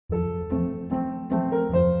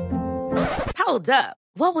Hold up.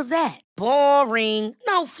 What was that? Boring.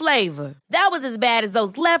 No flavor. That was as bad as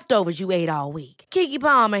those leftovers you ate all week. Keke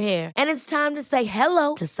Palmer here, and it's time to say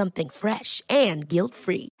hello to something fresh and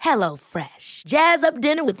guilt-free. Hello Fresh. Jazz up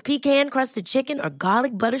dinner with pecan-crusted chicken or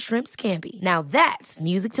garlic butter shrimp scampi. Now that's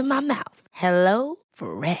music to my mouth. Hello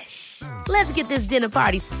Fresh. Let's get this dinner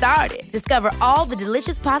party started. Discover all the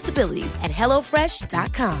delicious possibilities at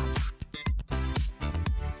hellofresh.com.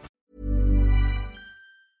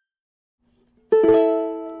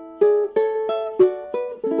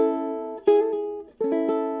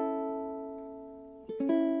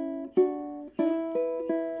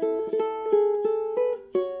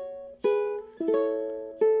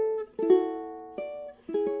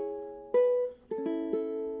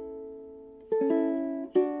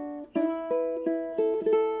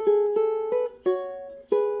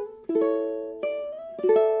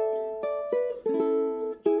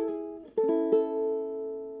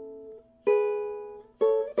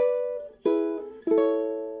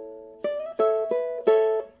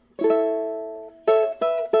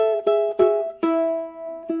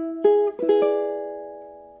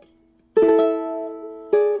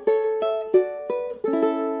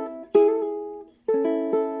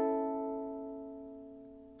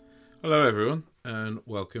 Hello everyone and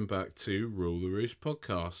welcome back to Rule the Roost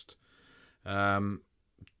podcast.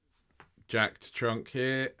 Jack to Trunk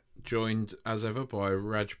here, joined as ever by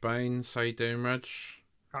Raj Baines. How you doing, Raj?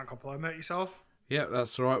 Can't complain, mate. Yourself? Yeah,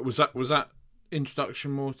 that's all right. Was that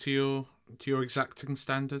introduction more to your exacting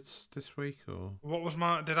standards this week, or What was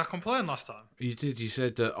my? Did I complain last time? you did? You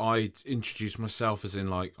said that I'd introduced myself as in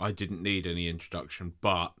like I didn't need any introduction,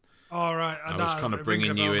 but All right. I was kind of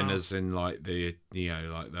bringing you in as in like the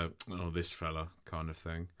this fella kind of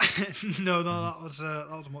thing. no, that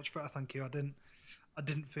was much better. Thank you. I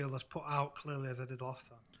didn't feel as put out clearly as I did last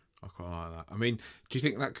time. I quite like that. I mean, do you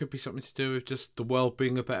think that could be something to do with just the world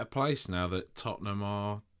being a better place now that Tottenham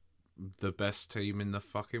are the best team in the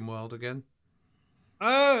fucking world again?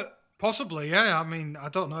 Possibly, yeah. I mean, I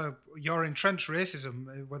don't know. Your entrenched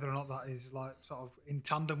racism, whether or not that is like sort of in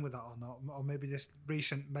tandem with that or not, or maybe this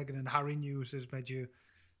recent Meghan and Harry news has made you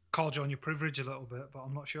called you on your privilege a little bit, but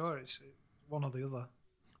I'm not sure. It's one or the other.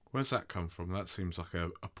 Where's that come from? That seems like a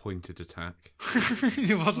pointed attack.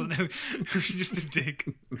 It wasn't. It was just a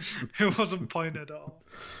dig. It wasn't pointed at all.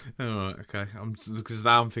 All right, okay. Because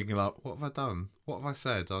now I'm thinking like, what have I done? What have I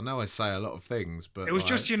said? I know I say a lot of things, but It was like,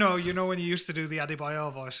 just you know when you used to do the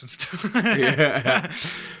Adebayor voice and stuff. Yeah.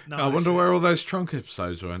 No, I wonder where all those Trunk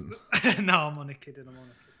episodes went. No, I'm only kidding.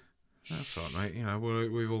 That's all right, mate. You know,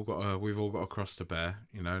 we've all got a cross to bear.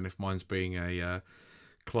 You know, and if mine's being a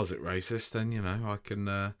closet racist, then you know I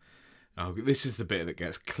can. This is the bit that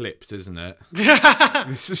gets clipped, isn't it?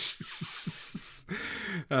 This is.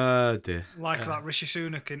 Dear. Like that Rishi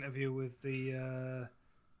Sunak interview with the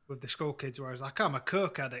school kids, where he's like, "I'm a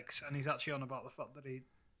coke addict," and he's actually on about the fact that he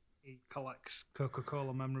collects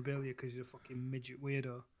Coca-Cola memorabilia because he's a fucking midget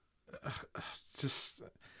weirdo. Just.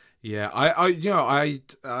 Yeah, I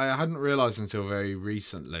hadn't realised until very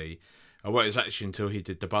recently. Well, it's actually until he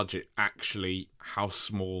did the budget. Actually, how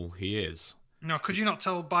small he is. No, could you not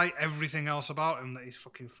tell by everything else about him that he's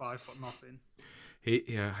fucking 5 foot nothing?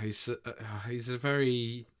 He's a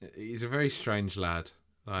very strange lad.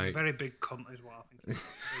 Like A very big cunt is what I think. Let's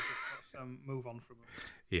move on from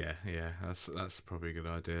it. Yeah, that's probably a good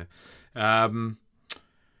idea.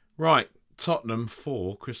 Right, Tottenham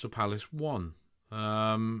 4, Crystal Palace 1.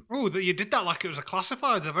 That you did that like it was a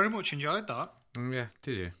classifieds. I very much enjoyed that. Yeah,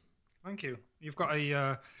 did you? Thank you. You've got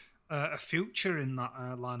a future in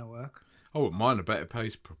that line of work. Oh, mine I bet it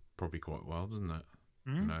pays probably quite well, doesn't it?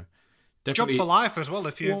 You know, definitely Job for life as well.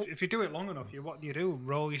 If you do it long enough, what do you do?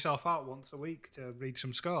 Roll yourself out once a week to read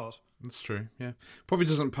some scores. That's true. Yeah, probably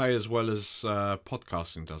doesn't pay as well as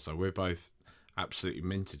podcasting does, though. We're both absolutely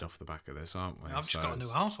minted off the back of this, aren't we? I've just got a new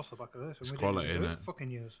house off the back of this. It's quality, isn't it? Fucking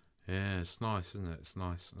years. Yeah, it's nice, isn't it? It's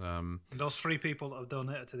nice. And those 3 people that have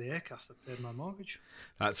donated to the Acast have paid my mortgage.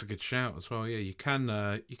 That's a good shout as well. Yeah, you can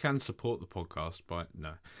support the podcast by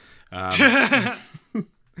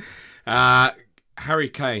Harry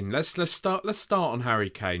Kane. Let's start on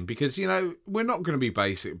Harry Kane because you know we're not going to be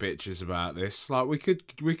basic bitches about this. Like we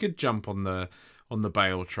could jump on the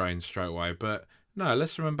Bale train straight away, but no.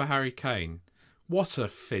 Let's remember Harry Kane. What a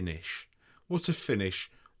finish! What a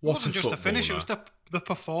finish! What It wasn't just a finish. It was footballer. the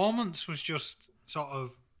performance was just sort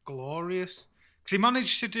of glorious because he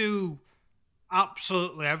managed to do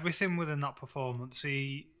absolutely everything within that performance.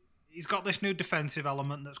 He's got this new defensive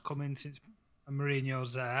element that's come in since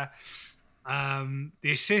Mourinho's there.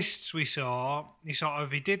 The assists we saw,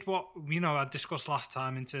 he did what I discussed last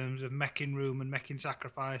time in terms of making room and making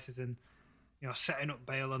sacrifices and setting up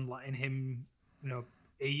Bale and letting him,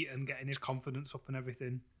 eat and getting his confidence up and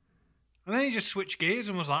everything. And then he just switched gears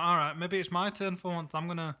and was like, "All right, maybe it's my turn for once. I'm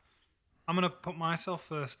gonna put myself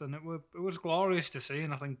first." And it was glorious to see.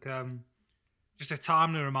 And I think just a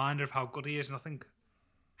timely reminder of how good he is. And I think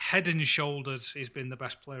head and shoulders, he's been the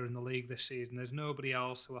best player in the league this season. There's nobody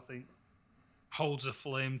else who I think holds a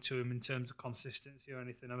flame to him in terms of consistency or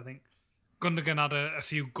anything. I think Gundogan had a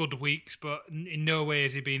few good weeks, but in no way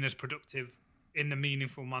has he been as productive in a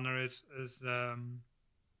meaningful manner as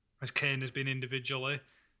Kane has been individually.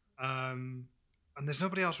 And there's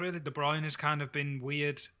nobody else really. De Bruyne has kind of been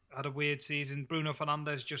weird, had a weird season. Bruno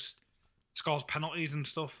Fernandes just scores penalties and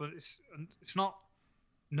stuff. It's not.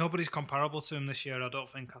 Nobody's comparable to him this year, I don't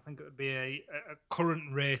think. I think it would be a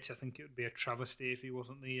current rate. I think it would be a travesty if he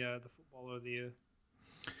wasn't the footballer of the year.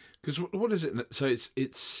 Because what is it? So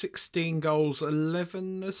it's 16 goals,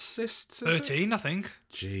 11 assists. 13, I think.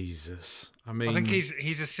 Jesus, I mean, I think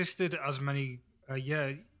he's assisted as many.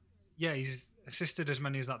 He's assisted as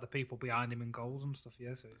many as the people behind him in goals and stuff.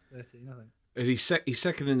 Yeah, so it's 13, I think. And he's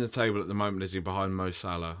second in the table at the moment, is he, behind Mo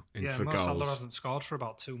Salah for Mo goals? Salah hasn't scored for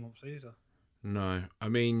about 2 months either. No, I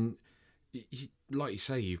mean, like you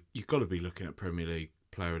say, you've got to be looking at Premier League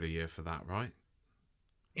Player of the Year for that, right?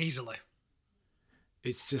 Easily.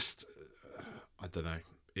 It's just, I don't know.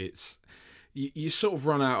 It's you sort of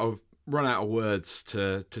run out of words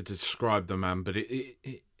to describe the man. But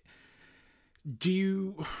do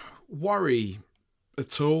you worry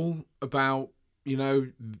at all about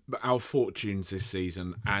our fortunes this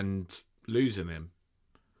season and losing him?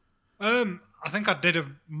 I think I did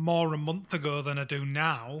more a month ago than I do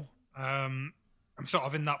now. I'm sort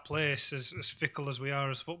of in that place, as fickle as we are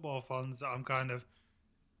as football fans, that I'm kind of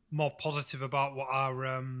more positive about what our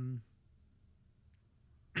our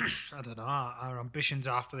ambitions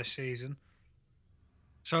are for this season.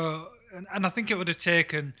 So, and I think it would have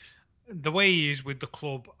taken the way he is with the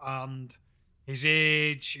club and his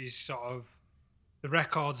age, his sort of the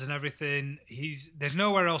records and everything. There's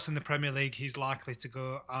nowhere else in the Premier League he's likely to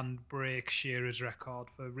go and break Shearer's record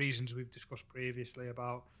for reasons we've discussed previously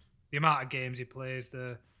about the amount of games he plays,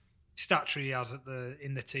 the stature he has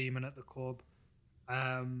in the team and at the club.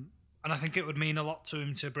 And I think it would mean a lot to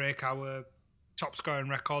him to break our top scoring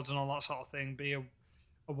records and all that sort of thing, be a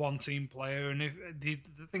one-team player. And if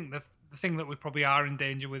the thing that we probably are in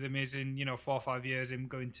danger with him is in 4 or 5 years him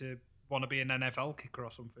going to want to be an NFL kicker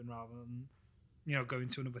or something rather than going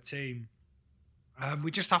to another team.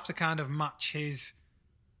 We just have to kind of match his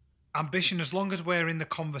ambition as long as we're in the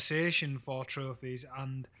conversation for trophies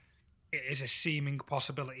and it is a seeming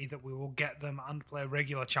possibility that we will get them and play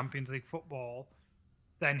regular Champions League football,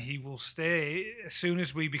 then he will stay. As soon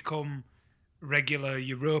as we become regular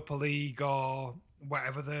Europa League or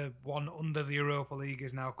whatever the one under the Europa League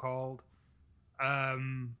is now called,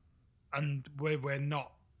 and we're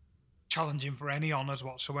not challenging for any honours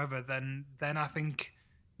whatsoever, then I think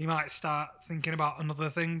he might start thinking about another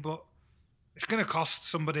thing. But it's going to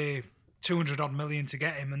cost somebody 200 odd million to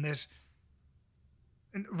get him, and there's,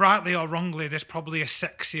 rightly or wrongly, there's probably a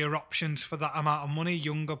sexier options for that amount of money,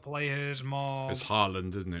 younger players, more. It's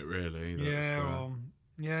Haaland, isn't it? Really?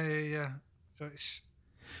 Yeah. So it's.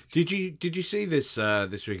 Did you see this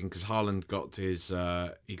weekend? Because Haaland got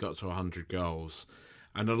to 100 goals,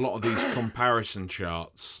 and a lot of these comparison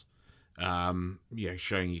charts.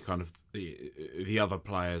 Showing you kind of the other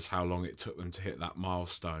players, how long it took them to hit that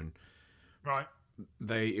milestone. Right.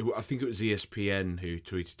 I think it was ESPN who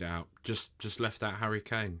tweeted out, just left out Harry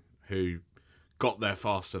Kane, who got there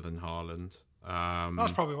faster than Haaland.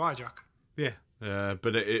 That's probably why, Jack. Yeah,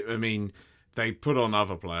 but I mean, they put on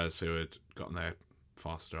other players who had gotten there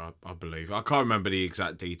faster, I believe. I can't remember the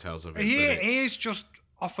exact details of it. He is just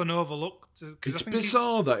often overlooked. It's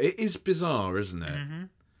bizarre, though. It is bizarre, isn't it? Mm-hmm.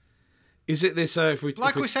 Is it this? If we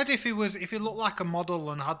said, if he looked like a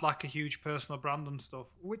model and had like a huge personal brand and stuff,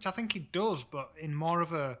 which I think he does, but in more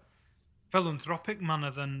of a philanthropic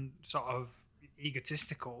manner than sort of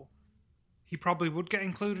egotistical, he probably would get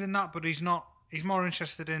included in that. But he's not. He's more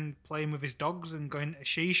interested in playing with his dogs and going to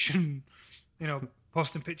sheesh and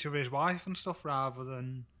posting picture of his wife and stuff rather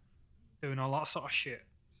than doing all that sort of shit.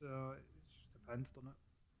 So it just depends, doesn't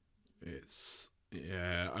it?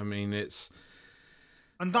 I mean, it's.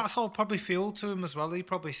 And that's all probably fuel to him as well. He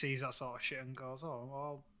probably sees that sort of shit and goes, "Oh, well,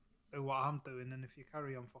 I'll do what I'm doing, and if you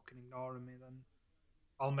carry on fucking ignoring me, then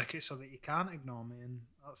I'll make it so that you can't ignore me." And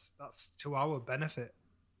that's to our benefit.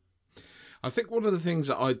 I think one of the things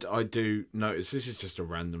that I do notice, this is just a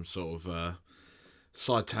random sort of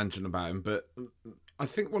side tangent about him, but I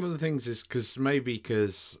think one of the things is because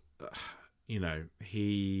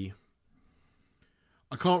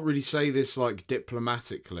I can't really say this like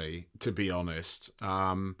diplomatically, to be honest.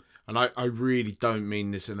 And I really don't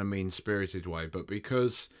mean this in a mean-spirited way, but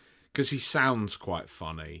because he sounds quite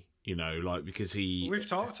funny, you know, like because he... We've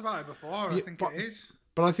talked about it before, I think it is.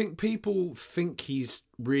 But I think people think he's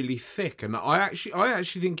really thick, and I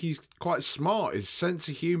actually think he's quite smart. His sense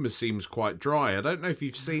of humour seems quite dry. I don't know if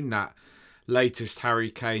you've seen that latest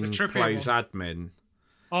Harry Kane plays admin.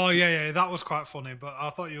 Oh, yeah, that was quite funny, but I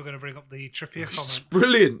thought you were going to bring up the Trippier comment. It's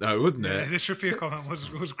brilliant, though, wasn't it? Yeah, the Trippier comment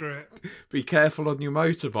was great. Be careful on your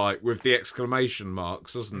motorbike with the exclamation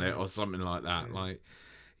marks, wasn't it? Or something like that. Yeah. Like,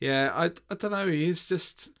 yeah, I don't know. He's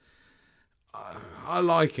just... I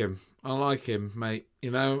like him. I like him, mate.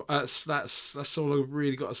 You know, that's all I've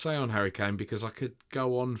really got to say on Harry Kane, because I could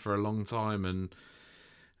go on for a long time, and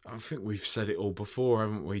I think we've said it all before,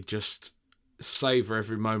 haven't we? Just... savour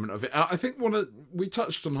every moment of it. I think we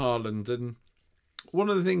touched on Haaland, and one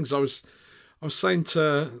of the things I was saying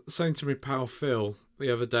to my pal Phil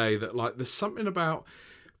the other day, that like there's something about,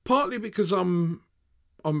 partly because I'm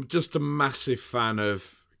just a massive fan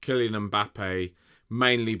of Kylian Mbappe,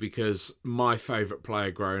 mainly because my favourite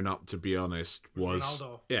player growing up, to be honest, was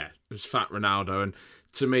Ronaldo. Yeah, it was Fat Ronaldo, and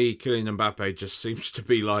to me Kylian Mbappe just seems to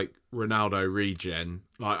be like Ronaldo regen.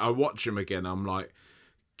 Like I watch him again, I'm like,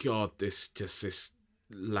 God, this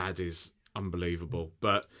lad is unbelievable.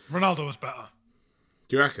 But Ronaldo was better.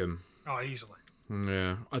 Do you reckon? Oh, easily.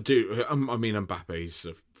 Yeah, I do. I mean, Mbappe's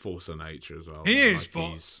a force of nature as well. He is, like,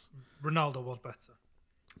 but Ronaldo was better.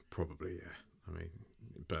 Probably, yeah. I mean,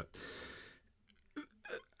 but...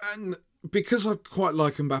 And because I quite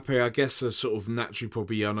like Mbappe, I guess I sort of naturally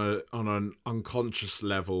probably on an unconscious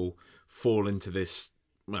level fall into this...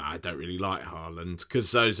 Well, I don't really like Haaland,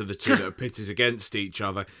 because those are the two that are pitted against each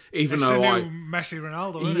other. Even it's though a new Messi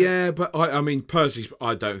Ronaldo, isn't it? But I mean, personally,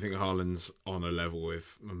 I don't think Haaland's on a level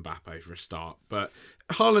with Mbappe for a start. But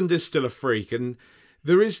Haaland is still a freak, and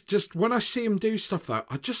there is just, when I see him do stuff like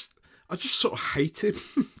that, I just sort of hate him.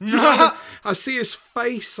 I see his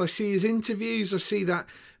face, I see his interviews, I see that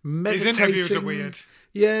meditating. His interviews are weird.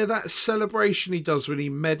 Yeah, that celebration he does when he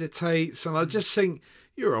meditates, and I just think,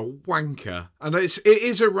 you're a wanker, and it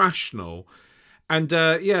is irrational. And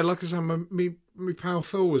yeah, like I said, my pal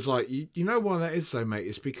Phil was like, you know why that is though, mate?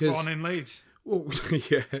 It's because born in Leeds. Well,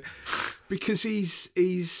 yeah, because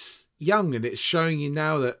he's young, and it's showing you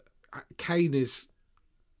now that Kane is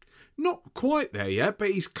not quite there yet, but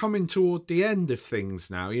he's coming toward the end of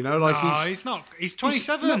things now. You know, like he's not. He's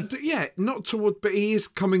 27. Not toward, but he is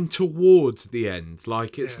coming towards the end.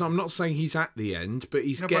 Like it's not. I'm not saying he's at the end, but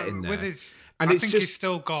he's getting there. With his, and I think he's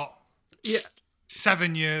still got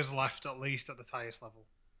 7 years left at least at the highest level.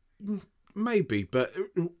 Maybe, but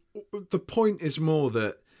the point is more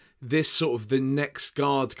that this sort of the next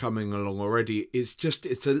guard coming along already is just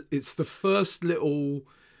it's the first little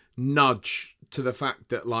nudge to the fact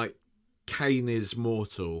that like Kane is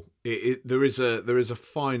mortal. There is a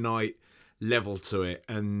finite level to it,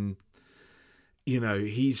 and you know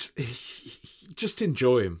just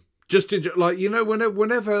enjoy him. Just enjoy, like, you know,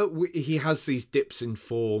 whenever he has these dips in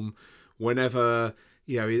form, whenever,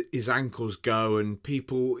 you know, his ankles go, and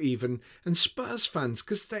people even, and Spurs fans,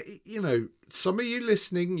 because they, you know, some of you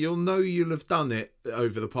listening, you'll have done it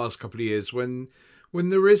over the past couple of years when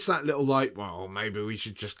there is that little like, well, maybe we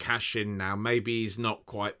should just cash in now. Maybe he's not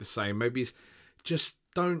quite the same. Maybe he's just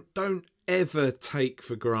don't ever take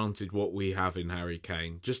for granted what we have in Harry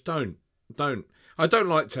Kane. Just don't. I don't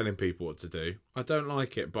like telling people what to do. I don't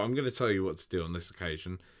like it, but I'm going to tell you what to do on this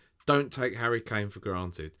occasion. Don't take Harry Kane for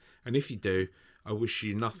granted. And if you do, I wish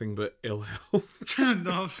you nothing but ill health.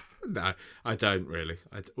 No, I don't really.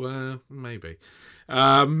 Well, maybe.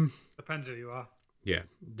 Depends who you are. Yeah,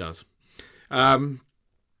 it does. Another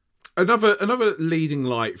leading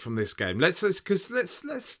light from this game. Let's I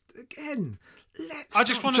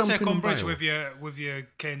just want to take umbrage with your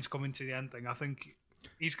Kane's coming to the end thing. I think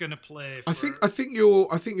he's going to play. I think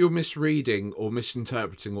you're misreading or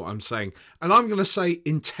misinterpreting what I'm saying, and I'm going to say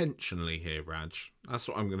intentionally here, Raj. That's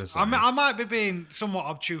what I'm going to say. I might be being somewhat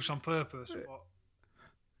obtuse on purpose, but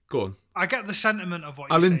go on. I get the sentiment of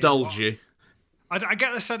what you're saying. I'll indulge you. I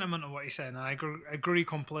get the sentiment of what you're saying, and I agree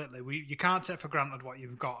completely. You can't take for granted what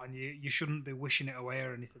you've got, and you shouldn't be wishing it away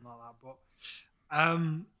or anything like that. But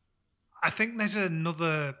I think there's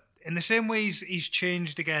another... In the same way he's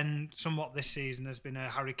changed again somewhat this season, there's been a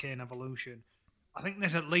Harry Kane evolution. I think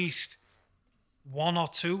there's at least one or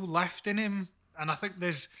two left in him, and I think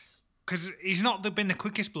there's... Because he's not been the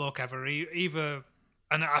quickest bloke ever, either...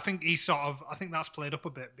 And I think I think that's played up a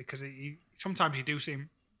bit, because sometimes you do see him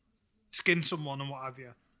skin someone and what have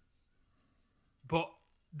you. But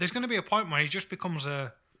there's going to be a point where he just becomes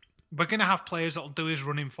a we're going to have players that'll do his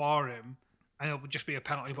running for him, and it'll just be a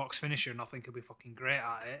penalty box finisher, and I think he'll be fucking great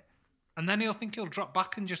at it. And then he'll drop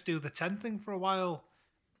back and just do the 10 thing for a while.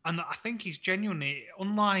 And I think he's genuinely,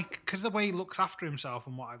 unlike, because the way he looks after himself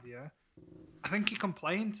and what have you, I think he can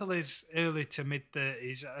play until his early to mid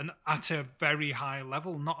 30s and at a very high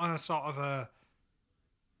level, not a sort of a,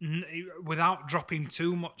 without dropping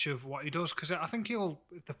too much of what he does. Because I think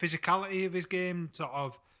the physicality of his game, sort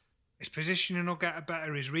of, his positioning will get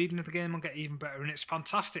better, his reading of the game will get even better, and it's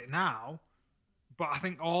fantastic now. But I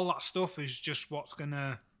think all that stuff is just what's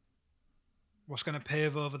gonna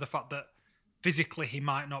pave over the fact that physically he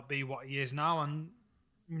might not be what he is now, and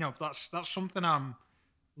that's something I'm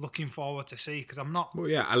looking forward to see, because I'm not. Well,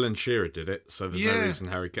 yeah, Alan Shearer did it, so there's no reason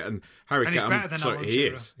Harry Kane. And he's better than Alan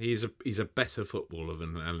Shearer. He's a better footballer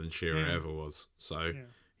than Alan Shearer ever was. So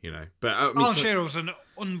but Alan Shearer was an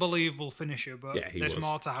unbelievable finisher, but there's was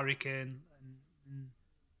more to Harry Kane.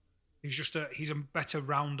 And he's a better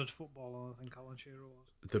rounded footballer, I think Alan Shearer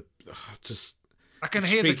was. I can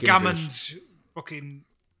hear the gammons fucking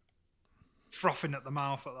frothing at the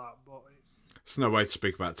mouth at that, but it's no way to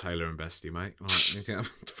speak about Taylor and Bestie, mate. Like,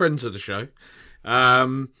 friends of the show.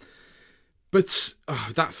 But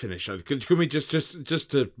that finish, can we just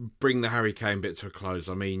to bring the Harry Kane bit to a close?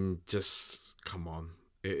 I mean, just come on,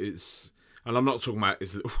 it's, and I'm not talking about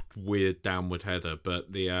his weird downward header,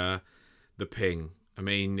 but the ping. I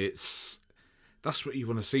mean, that's what you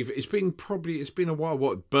want to see. It's been a while.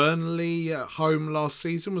 What, Burnley at home last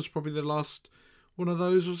season was probably the last one of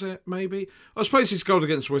those, was it? Maybe. I suppose his goal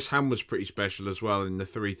against West Ham was pretty special as well in the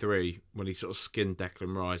 3-3 when he sort of skinned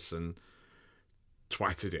Declan Rice and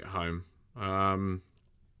twatted it home. I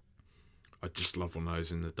just love one of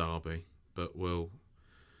those in the derby, but I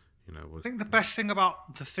think the best thing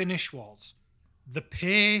about the finish was the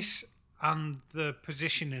pace and the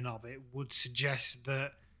positioning of it would suggest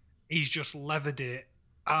that he's just levered it,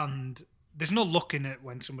 and there's no looking at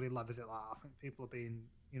when somebody levers it like that. I think people are being,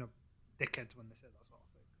 dickheads when they say that sort of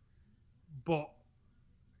thing. But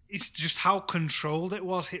it's just how controlled it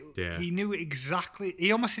was. He knew exactly.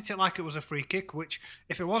 He almost hit it like it was a free kick, which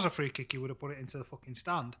if it was a free kick, he would have put it into the fucking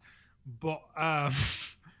stand. But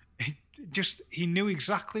he knew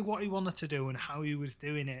exactly what he wanted to do and how he was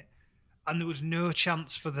doing it, and there was no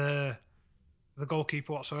chance for the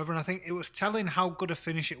goalkeeper whatsoever. And I think it was telling how good a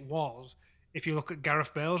finish it was if you look at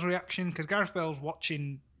Gareth Bale's reaction, because Gareth Bale's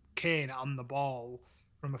watching Kane on the ball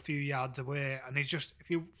from a few yards away, and he's just, if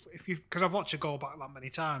you because I've watched a goal back that many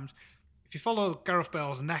times, if you follow Gareth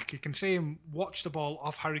Bale's neck, you can see him watch the ball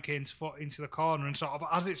off Harry Kane's foot into the corner, and sort of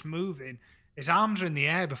as it's moving, his arms are in the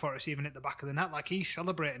air before it's even hit the back of the net, like he's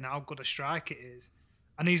celebrating how good a strike it is,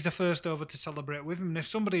 and he's the first over to celebrate with him. And if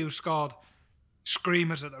somebody who scored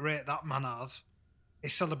screamers at the rate that man has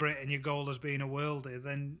is celebrating your goal as being a worldie,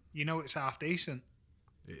 then it's half decent.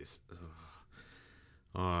 It's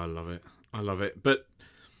I love it. But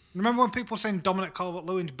remember when people were saying Dominic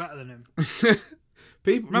Calvert-Lewin's better than him?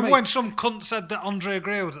 Remember when some cunt said that Andre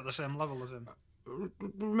Gray was at the same level as him?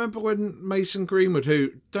 Remember when Mason Greenwood,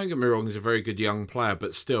 who, don't get me wrong, is a very good young player,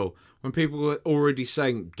 but still, when people were already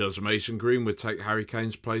saying, does Mason Greenwood take Harry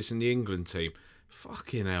Kane's place in the England team?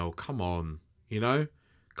 Fucking hell, come on.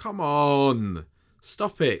 Come on.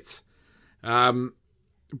 Stop it. Again,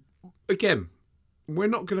 we're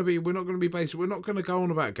not going to be basic. We're not going to go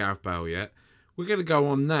on about Gareth Bale yet. We're going to go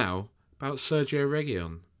on now about Sergio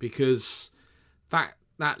Reguilon, because that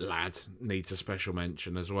lad needs a special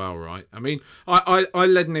mention as well, right? I mean, I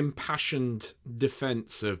led an impassioned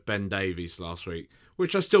defence of Ben Davies last week,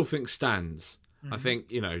 which I still think stands. Mm-hmm. I think,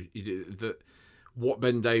 that what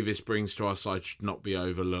Ben Davies brings to our side should not be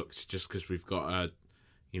overlooked just because we've got a,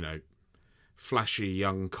 flashy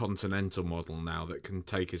young continental model now that can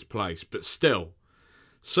take his place. But still,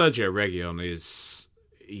 Sergio Reguilon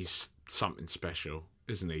he's something special,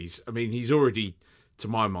 isn't he? He's already, to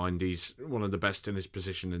my mind, he's one of the best in his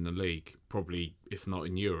position in the league, probably, if not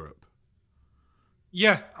in Europe.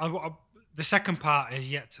 Yeah, the second part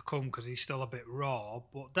is yet to come because he's still a bit raw,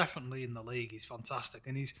 but definitely in the league he's fantastic,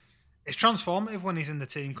 and it's transformative when he's in the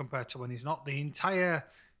team compared to when he's not. The entire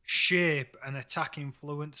shape and attacking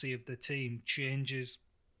fluency of the team changes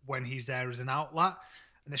when he's there as an outlet,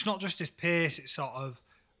 and it's not just his pace, it's sort of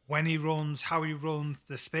when he runs, how he runs,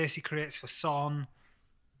 the space he creates for Son.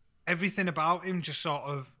 Everything about him just sort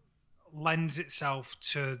of lends itself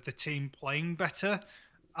to the team playing better,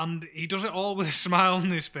 and he does it all with a smile on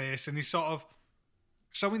his face, and he's sort of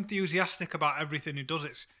so enthusiastic about everything he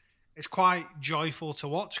does. It's quite joyful to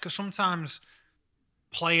watch, because sometimes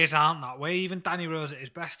players aren't that way. Even Danny Rose at his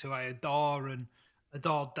best, who I adore and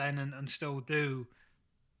adored then and still do,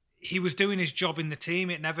 he was doing his job in the team.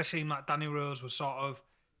 It never seemed like Danny Rose was sort of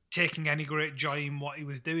taking any great joy in what he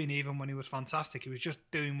was doing, even when he was fantastic. He was just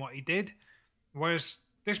doing what he did. Whereas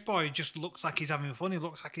this boy just looks like he's having fun. He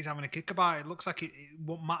looks like he's having a kick about it. It looks like it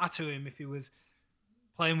won't matter to him if he was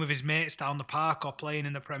playing with his mates down the park or playing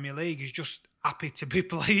in the Premier League. He's just happy to be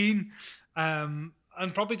playing, and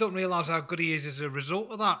probably don't realise how good he is as a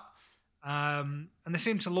result of that. And they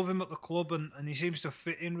seem to love him at the club, and he seems to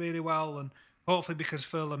fit in really well. And hopefully, because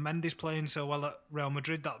Ferland Mendy's playing so well at Real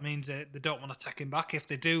Madrid, that means they don't want to take him back. If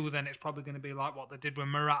they do, then it's probably going to be like what they did with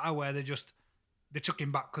Morata, where they took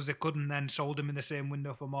him back because they couldn't, then sold him in the same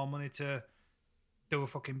window for more money to do a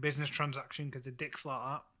fucking business transaction because they're dicks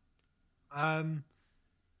like that.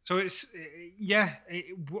 So it's,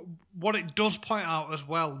 what it does point out as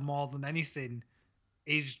well, more than anything,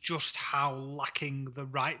 is just how lacking the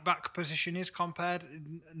right back position is compared.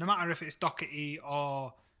 No matter if it's Doherty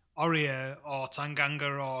or Aurier or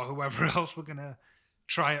Tanganga or whoever else we're going to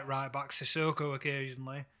try at right back, Sissoko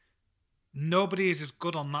occasionally, nobody is as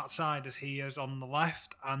good on that side as he is on the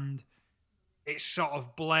left, and it's sort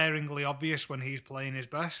of blaringly obvious when he's playing his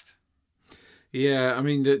best. Yeah, I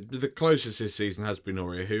mean, the closest this season has been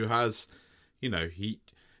Aurier, who has, he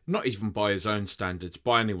not even by his own standards,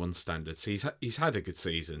 by anyone's standards, he's had a good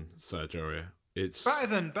season, Serge Aurier. It's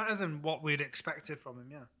better than what we'd expected from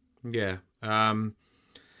him, yeah. Yeah, and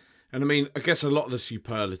I mean, I guess a lot of the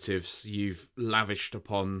superlatives you've lavished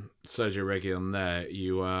upon Sergio Reguilon there,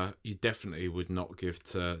 you definitely would not give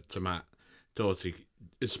to Matt Doherty,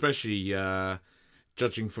 especially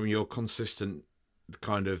judging from your consistent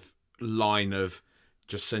kind of line of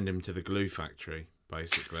just send him to the glue factory,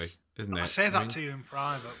 basically, isn't it? I say that to you in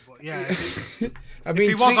private, but yeah. I mean, if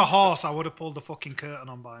he was a horse, I would have pulled the fucking curtain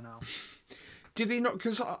on by now. Did he not?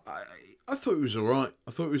 Because I thought it was all right.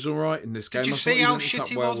 I thought it was all right in this game. Did you I see how shit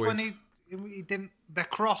he was with... when he didn't? They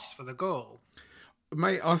crossed for the goal.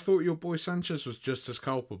 Mate, I thought your boy Sanchez was just as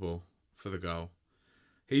culpable for the goal.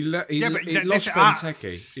 He lost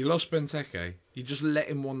Benteke. He lost Benteke. He just let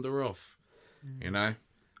him wander off.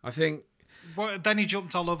 I think. Well, then he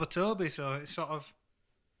jumped all over Toby, so it's sort of.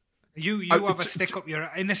 You have a stick up your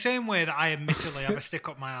in the same way that I admittedly have a stick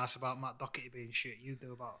up my ass about Matt Doherty being shit. You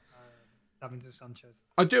do about Davinson Sanchez.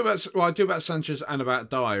 I do about Sanchez and about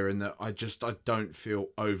Dyer, in that I don't feel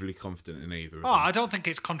overly confident in either of them. I don't think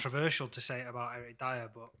it's controversial to say it about Eric Dyer,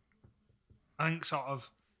 but I think sort of.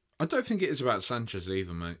 I don't think it is about Sanchez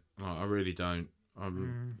either, mate. I really don't.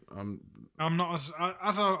 I'm not as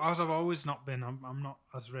I've always not been. I'm not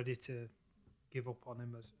as ready to give up on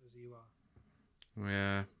him as you are.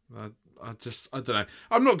 Yeah, I don't know.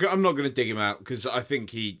 I'm not going to dig him out because I think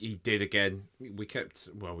he did again. We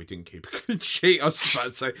didn't keep a clean sheet. I was about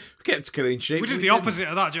to say we kept a clean sheet. We did the opposite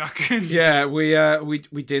of that, Jack. Yeah,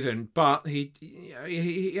 we didn't. But he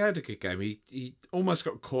had a good game. He almost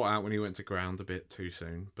got caught out when he went to ground a bit too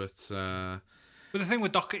soon. But the thing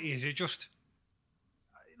with Doherty is it just.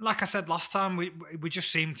 Like I said last time, we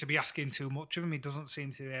just seem to be asking too much of him. He doesn't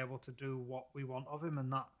seem to be able to do what we want of him,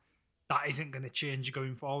 and that isn't going to change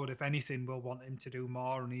going forward. If anything, we'll want him to do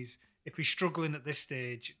more. And if he's struggling at this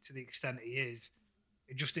stage to the extent he is,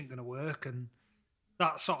 it just ain't going to work. And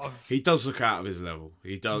that sort of he does look out of his level.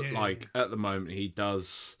 He does at the moment. He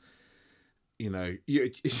does. I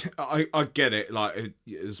get it. Like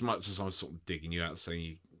as much as I'm sort of digging you out, saying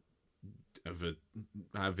you.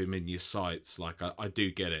 Have him in your sights, like I do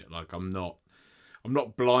get it. Like I'm not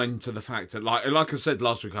blind to the fact that like I said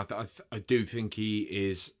last week, I do think he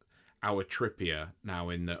is our Trippier now,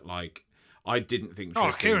 in that like I didn't think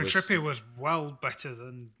Kieran Trippier was well better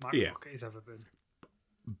than Matt Doherty's ever been,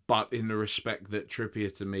 but in the respect that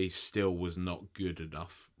Trippier to me still was not good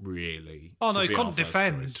enough, really. Oh no, he couldn't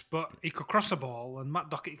defend, but he could cross a ball, and Matt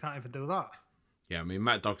Doherty can't even do that. Yeah, I mean,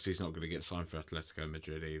 Matt Doherty's not going to get signed for Atletico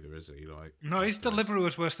Madrid either, is he? No, his delivery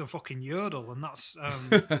was worse than fucking Yodel, and that's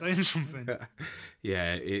saying something.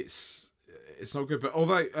 Yeah, it's not good. But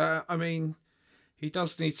although, I mean, he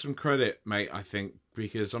does need some credit, mate. I think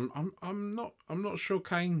because I'm not sure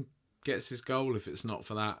Kane gets his goal if it's not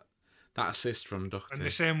for that assist from Doherty. In the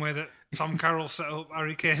same way that Tom Carroll set up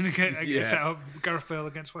Harry Kane set up Gareth Bale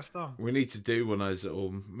against West Ham. We need to do one of those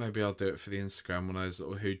little, maybe I'll do it for the Instagram, one of those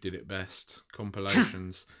little who did it best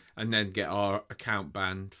compilations and then get our account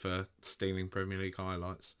banned for stealing Premier League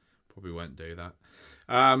highlights. Probably won't do that.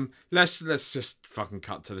 Let's just fucking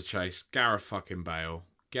cut to the chase. Gareth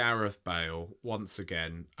Bale, once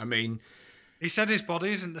again. I mean, he said his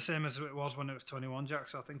body isn't the same as it was when it was 21, Jack,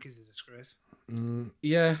 so I think he's a disgrace.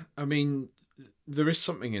 Yeah, I mean, there is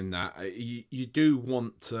something in that. You do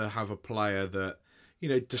want to have a player that,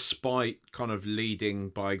 despite kind of leading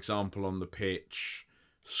by example on the pitch,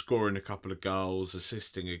 scoring a couple of goals,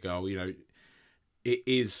 assisting a goal. It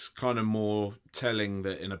is kind of more telling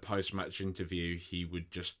that in a post-match interview he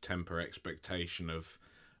would just temper expectation of,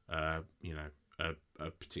 a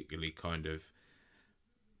particularly kind of,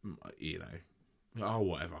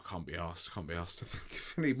 whatever. I can't be asked to think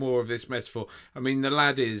of any more of this metaphor. I mean, the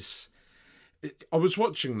lad is. I was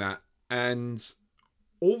watching that and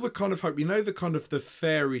all the kind of hope, the kind of the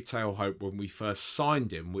fairy tale hope when we first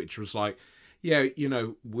signed him, which was like, we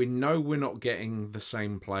know we're not getting the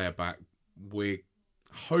same player back. We're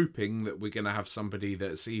hoping that we're going to have somebody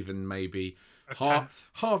that's even maybe half,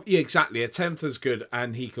 exactly, a tenth as good,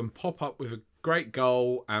 and he can pop up with a great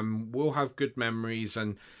goal and we'll have good memories.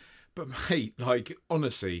 But mate, like,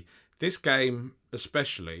 honestly, this game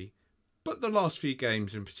especially, but the last few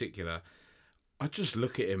games in particular, I just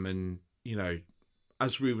look at him and,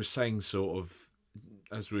 as we were saying, sort of,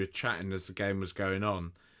 as we were chatting as the game was going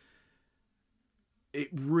on, it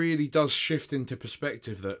really does shift into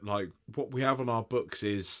perspective that, like, what we have on our books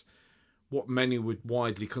is what many would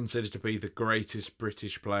widely consider to be the greatest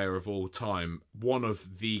British player of all time, one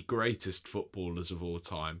of the greatest footballers of all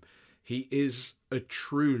time. He is a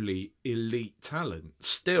truly elite talent.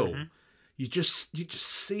 Still, you just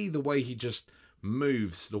see the way he just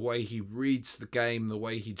moves, the way he reads the game, the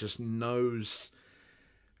way he just knows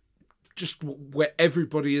just where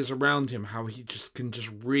everybody is around him, how he just can just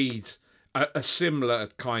read a similar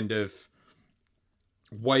kind of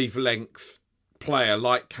wavelength player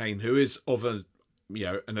like Kane, who is of an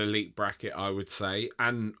elite bracket, I would say,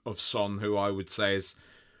 and of Son, who I would say is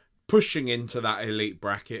pushing into that elite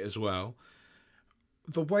bracket as well.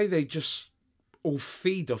 The way they just all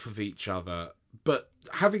feed off of each other, but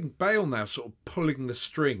having Bale now sort of pulling the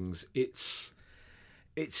strings, it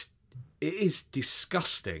is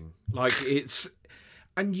disgusting. Like,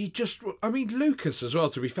 and Lucas as well,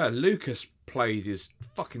 to be fair, Lucas played his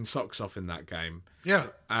fucking socks off in that game. Yeah.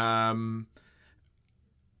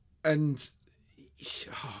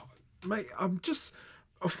 Mate, I'm just,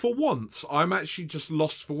 for once, I'm actually just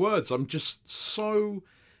lost for words. I'm just so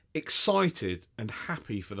excited and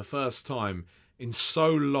happy for the first time in so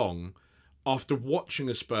long after watching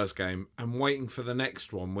a Spurs game and waiting for the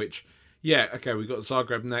next one, which, we got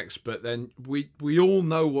Zagreb next, but then we all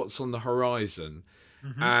know what's on the horizon.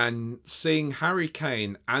 And seeing Harry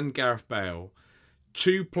Kane and Gareth Bale,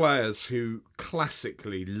 two players who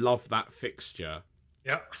classically love that fixture,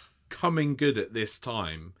 coming good at this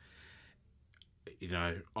time,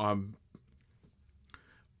 I'm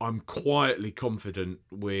quietly confident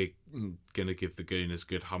we're going to give the Gooners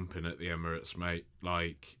good humping at the Emirates, mate.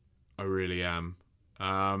 Like, I really am.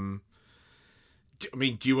 Do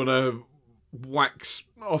you want to wax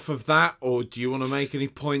off of that, or do you want to make any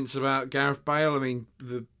points about Gareth Bale?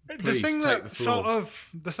 The thing that's sort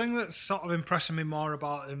of impressing me more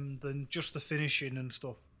about him than just the finishing and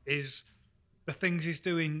stuff is the things he's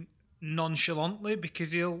doing nonchalantly,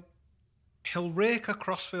 because he'll rake a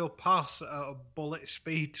crossfield pass at a bullet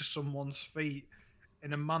speed to someone's feet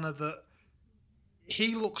in a manner that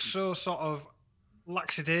he looks so sort of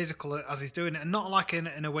lackadaisical as he's doing it, and not like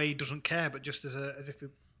in a way he doesn't care, but just as if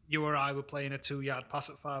you or I were playing a 2-yard pass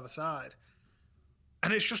at five-a-side.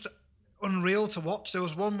 And it's just unreal to watch. There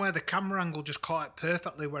was one where the camera angle just caught it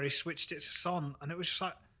perfectly, where he switched it to Son, and it was just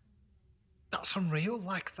like, that's unreal.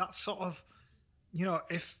 Like, that's sort of,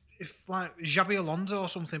 if like Xabi Alonso or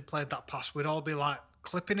something played that pass, we'd all be like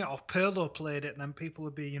clipping it off. Pirlo played it, and then people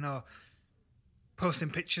would be, posting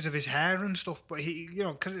pictures of his hair and stuff. But he,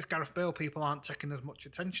 because it's Gareth Bale, people aren't taking as much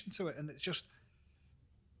attention to it, and it's just,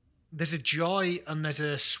 there's a joy and there's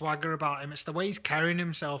a swagger about him. It's the way he's carrying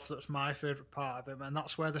himself that's my favourite part of him, and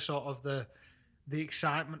that's where the sort of the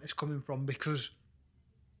excitement is coming from. Because,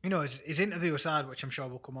 his interview aside, which I'm sure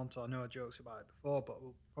we'll come on to, I know I joked about it before, but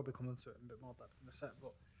we'll probably come on to it in a bit more depth in a sec.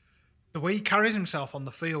 But the way he carries himself on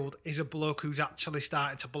the field is a bloke who's actually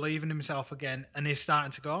starting to believe in himself again, and is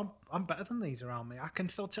starting to go, I'm better than these around me. I can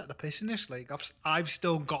still take the piss in this league. I've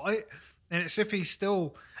still got it. And it's if he's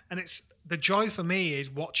still... And it's the joy for me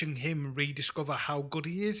is watching him rediscover how good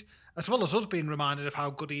he is, as well as us being reminded of how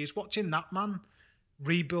good he is. Watching that man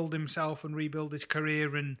rebuild himself and rebuild his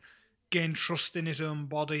career and gain trust in his own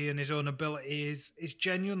body and his own ability is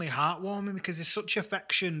genuinely heartwarming, because there's such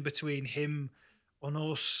affection between him and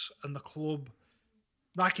us and the club.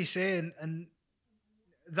 Like you say, and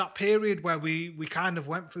that period where we kind of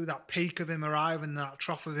went through that peak of him arriving, that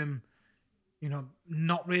trough of him,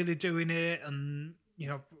 not really doing it, and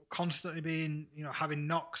constantly being, having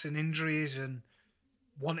knocks and injuries and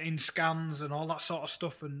wanting scans and all that sort of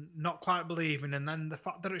stuff and not quite believing. And then the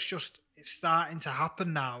fact that it's starting to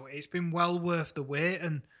happen now, it's been well worth the wait.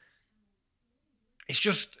 And it's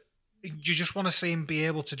just, you just want to see him be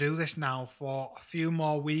able to do this now for a few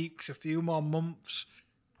more weeks, a few more months,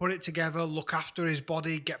 put it together, look after his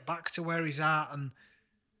body, get back to where he's at. And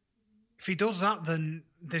if he does that, then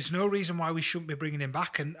there's no reason why we shouldn't be bringing him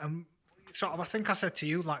back. And sort of, I think I said to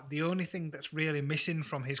you, like, the only thing that's really missing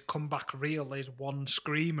from his comeback reel is one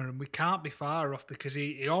screamer, and we can't be far off, because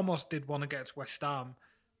he almost did one against West Ham.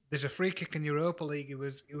 There's a free kick in Europa League he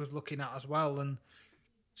was looking at as well, and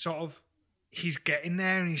sort of, he's getting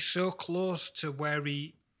there, and he's so close to where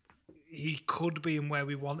he could be and where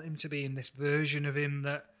we want him to be in this version of him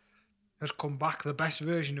that has come back, the best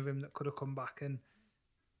version of him that could have come back. And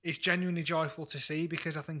it's genuinely joyful to see,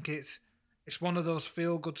 because I think it's one of those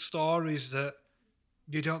feel-good stories that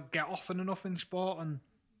you don't get often enough in sport. And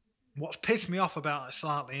what's pissed me off about it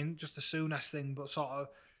slightly, and just a Souness thing, but sort of,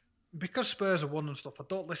 because Spurs have won and stuff, I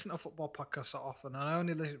don't listen to football podcasts that often, and I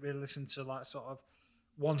only really listen to, like, sort of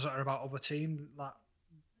ones that are about other teams, like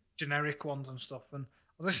generic ones and stuff. And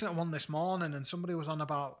I was listening to one this morning, and somebody was on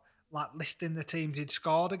about, like, listing the teams he'd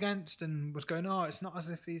scored against, and was going, "Oh, it's not as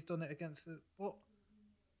if he's done it against it." But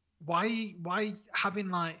why having,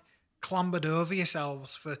 like, clambered over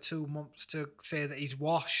yourselves for 2 months to say that he's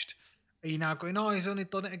washed? Are you now going, "Oh, he's only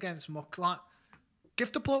done it against Muck"? Like,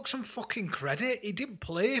 give the bloke some fucking credit. He didn't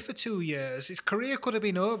play for 2 years. His career could have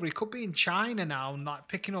been over. He could be in China now and, like,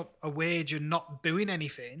 picking up a wage and not doing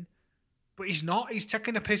anything. But he's not. He's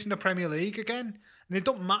taking a piss in the Premier League again. And it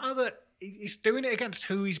don't matter that he's doing it against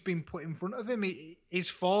who he's been put in front of him. His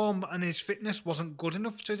form and his fitness wasn't good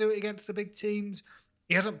enough to do it against the big teams.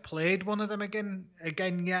 He hasn't played one of them again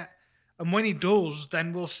yet. And when he does,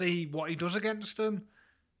 then we'll see what he does against them.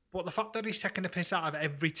 But the fact that he's taking a piss out of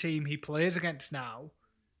every team he plays against now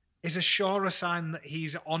is a surer sign that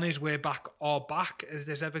he's on his way back, or back as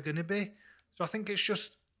there's ever going to be. So I think it's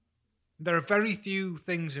just, there are very few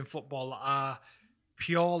things in football that are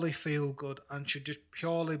purely feel good and should just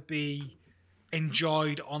purely be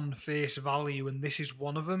enjoyed on face value, and this is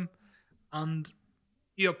one of them. And,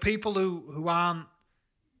 you know, people who aren't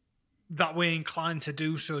that way inclined to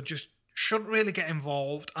do so just shouldn't really get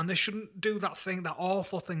involved, and they shouldn't do that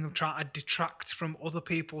awful thing of trying to detract from other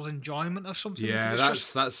people's enjoyment of something. Yeah,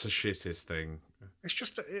 that's the shittest thing. It's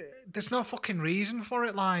just, there's no fucking reason for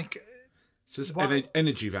it. Like, it's just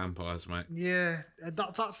energy vampires, mate. Yeah,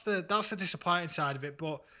 that's the disappointing side of it.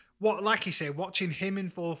 But what, like you say, watching him in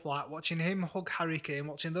full flight, watching him hug Harry Kane,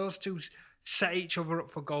 watching those two set each other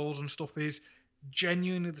up for goals and stuff is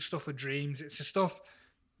genuinely the stuff of dreams. It's the stuff.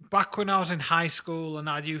 Back when I was in high school and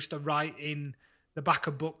I used to write in the back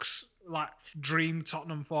of books, like, dream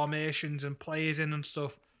Tottenham formations and players in and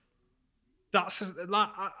stuff. That's, like,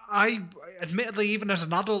 I admittedly, even as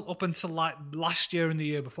an adult, up until, like, last year and the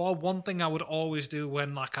year before, one thing I would always do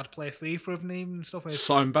when, like, I'd play FIFA with an evening and stuff is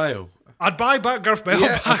sign Bale. I'd buy back Gareth Bale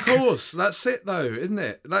back. Of course, that's it though, isn't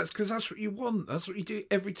it? That's because that's what you want. That's what you do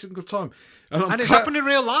every single time. And it's happened in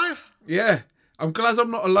real life. Yeah, I'm glad I'm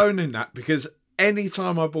not alone in that, because any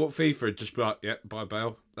time I bought FIFA, I'd just be like, yeah, buy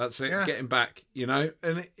Bale. That's it. Yeah. Get him back, you know?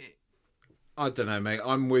 And I don't know, mate.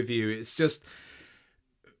 I'm with you. It's just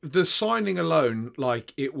the signing alone,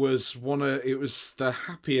 like, it was the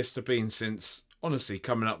happiest I've been since, honestly,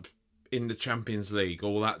 coming up in the Champions League,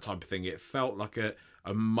 all that type of thing. It felt like a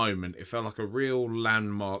moment. It felt like a real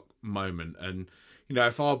landmark moment. And, you know,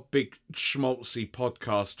 if our big schmaltzy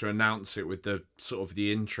podcast to announce it with the sort of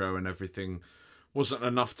the intro and everything wasn't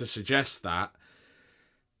enough to suggest that,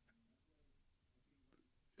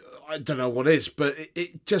 I don't know what is, but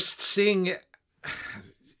it just seeing it,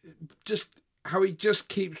 just how he just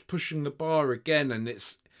keeps pushing the bar again, and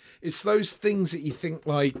it's those things that you think,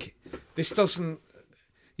 like, this doesn't,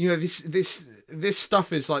 you know, this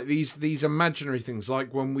stuff is like these imaginary things,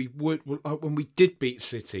 like when we did beat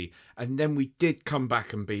City, and then we did come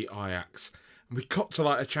back and beat Ajax, and we got to,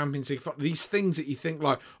 like, a Champions League. These things that you think,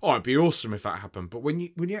 like, oh, it'd be awesome if that happened, but when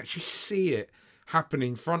you actually see it happen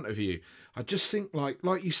in front of you, I just think,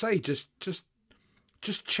 like you say, just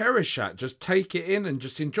cherish that, just take it in and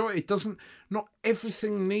just enjoy it. Not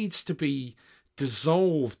everything needs to be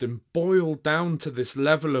dissolved and boiled down to this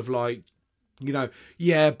level of, like, you know,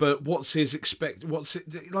 yeah, but what's it,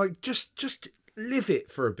 like, just live it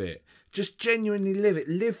for a bit. Just genuinely live it.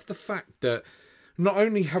 Live the fact that not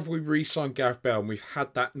only have we re-signed Gareth Bale and we've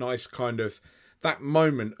had that nice kind of, that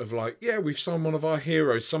moment of, like, yeah, we've signed one of our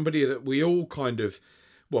heroes, somebody that we all kind of,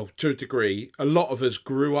 well, to a degree, a lot of us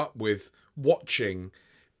grew up with watching,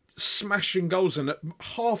 smashing goals, and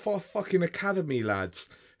half our fucking academy lads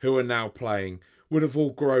who are now playing would have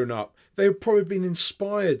all grown up. They've probably been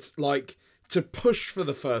inspired, like, to push for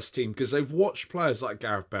the first team because they've watched players like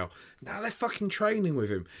Gareth Bale. Now they're fucking training with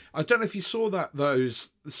him. I don't know if you saw that.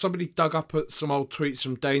 Somebody dug up at some old tweets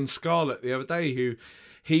from Dane Scarlett the other day who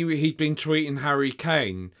he'd been tweeting Harry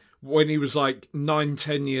Kane when he was like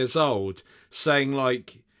 9-10 years old, saying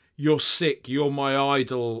like, "You're sick, you're my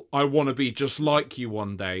idol, I want to be just like you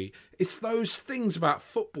one day." It's those things about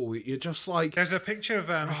football that you're just like... There's a picture of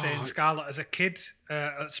Dane Scarlett as a kid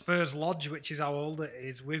at Spurs Lodge, which is how old it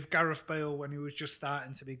is, with Gareth Bale when he was just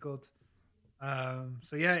starting to be good.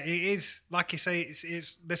 So yeah, it is, like you say,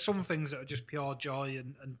 it's there's some things that are just pure joy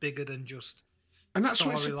and bigger than just... And that's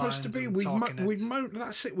what it's supposed to be. We moan.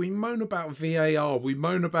 That's it. We moan about VAR. We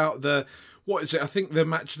moan about what is it? I think the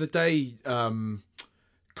Match of the Day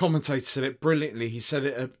commentator said it brilliantly. He said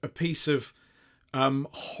it a piece of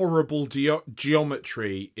horrible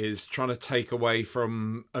geometry is trying to take away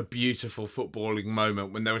from a beautiful footballing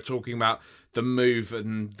moment when they were talking about the move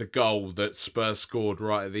and the goal that Spurs scored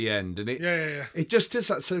right at the end. And it just is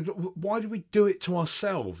that. So why do we do it to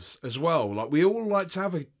ourselves as well? Like, we all like to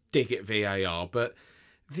have a dig at VAR, but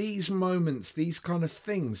these moments, these kind of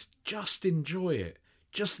things, just enjoy it.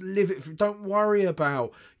 Just live it. Don't worry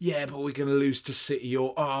about, but we're going to lose to City,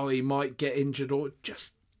 or he might get injured, or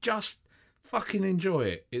just fucking enjoy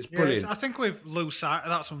it. It's brilliant. I think we lose sight of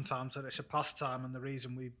that sometimes, that it's a pastime, and the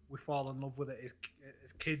reason we fall in love with it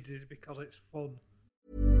as kids is because it's fun.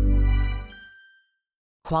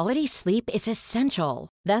 Quality sleep is essential.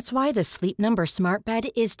 That's why the Sleep Number Smart Bed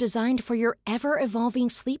is designed for your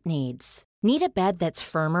ever-evolving sleep needs. Need a bed that's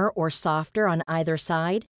firmer or softer on either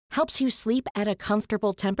side? Helps you sleep at a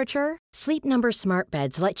comfortable temperature? Sleep Number Smart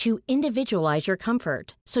Beds let you individualize your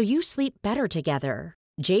comfort so you sleep better together.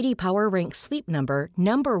 J.D. Power ranks Sleep Number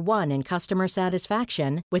number 1 in customer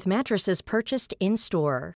satisfaction with mattresses purchased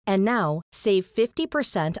in-store. And now, save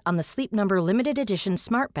 50% on the Sleep Number Limited Edition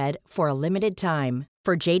Smart Bed for a limited time.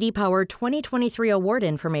 For J.D. Power 2023 award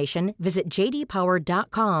information, visit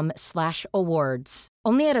jdpower.com/awards.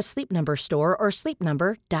 Only at a Sleep Number store or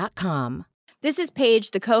sleepnumber.com. This is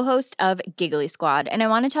Paige, the co-host of Giggly Squad, and I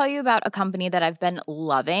want to tell you about a company that I've been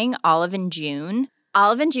loving, Olive & June.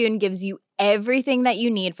 Olive & June gives you everything that you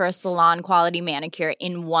need for a salon-quality manicure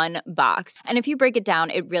in one box. And if you break it down,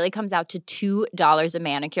 it really comes out to $2 a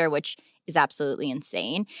manicure, which is absolutely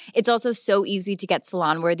insane. It's also so easy to get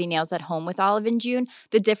salon-worthy nails at home with Olive & June.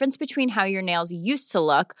 The difference between how your nails used to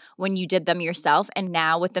look when you did them yourself and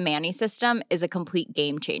now with the Mani system is a complete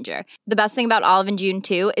game changer. The best thing about Olive & June,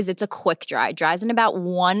 too, is it's a quick dry. Dries in about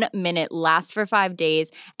 1 minute, lasts for 5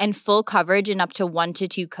 days, and full coverage in up to 1 to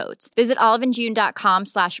 2 coats. Visit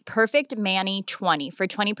oliveandjune.com/perfectmani20 for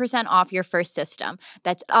 20% off your first system.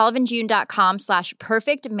 That's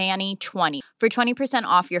oliveandjune.com/perfectmani20 for 20%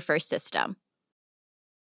 off your first system.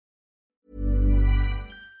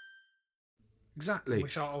 Exactly.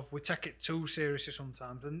 We take it too seriously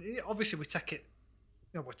sometimes, and obviously we take it.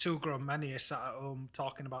 We're two grown men here sat at home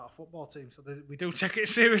talking about a football team, so we do take it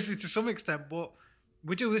seriously to some extent. But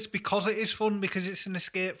we do this because it is fun, because it's an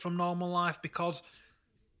escape from normal life, because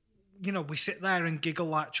we sit there and giggle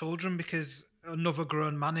like children because another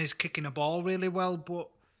grown man is kicking a ball really well. But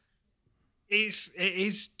it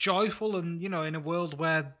is joyful, and in a world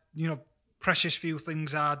where precious few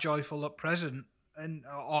things are joyful at present,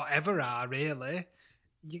 or ever are really,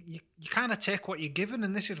 you kind of take what you're given,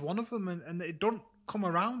 and this is one of them, and it don't come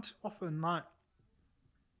around often. Like,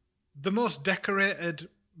 the most decorated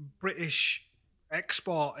British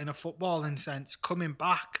export in a footballing sense, coming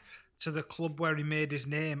back to the club where he made his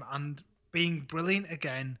name and being brilliant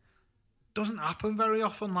again, doesn't happen very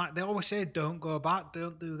often. Like, they always say, don't go back,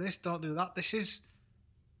 don't do this, don't do that. This is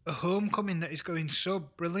a homecoming that is going so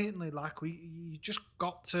brilliantly. Like, you just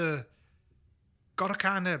got to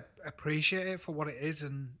kind of appreciate it for what it is,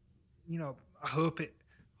 and I hope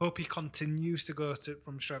he continues to go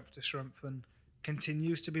from strength to strength and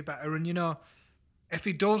continues to be better. And if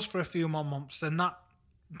he does for a few more months, then that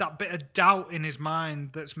bit of doubt in his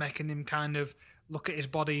mind that's making him kind of look at his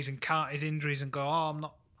bodies and count his injuries and go, I'm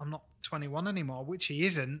not 21 anymore, which he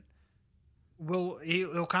isn't.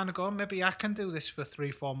 He'll kind of go, maybe I can do this for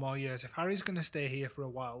 3-4 more years. If Harry's going to stay here for a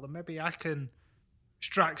while, then maybe I can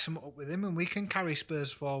strike some up with him and we can carry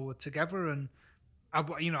Spurs forward together. And I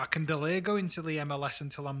can delay going to the MLS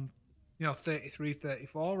until I'm 33,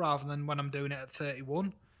 34 rather than when I'm doing it at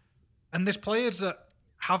 31. And there's players that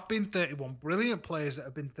have been 31, brilliant players that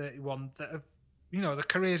have been 31 that have, their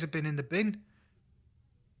careers have been in the bin,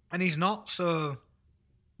 and he's not. So,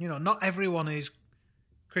 not everyone is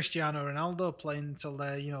Cristiano Ronaldo playing until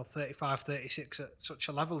they're 35, 36 at such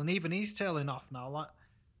a level, and even he's tailing off now. Like,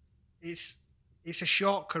 it's it's a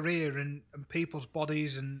short career, and people's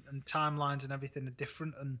bodies and timelines and everything are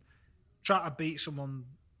different. And try to beat someone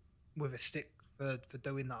with a stick for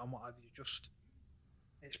doing that and what have you,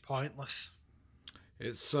 it's pointless.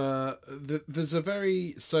 It's there's a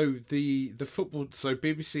very the football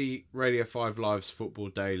BBC Radio 5 Live's Football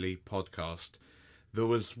Daily podcast. There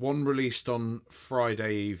was one released on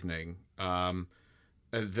Friday evening. The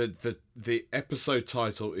episode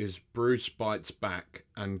title is Bruce Bites Back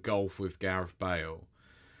and Golf with Gareth Bale.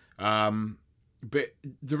 But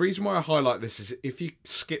the reason why I highlight this is if you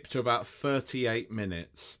skip to about 38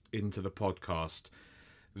 minutes into the podcast,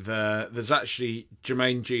 there's actually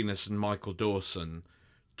Jermaine Genius and Michael Dawson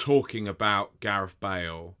talking about Gareth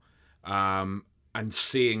Bale and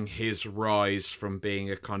seeing his rise from being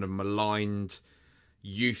a kind of maligned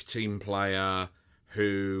youth team player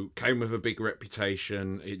who came with a big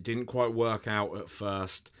reputation. It didn't quite work out at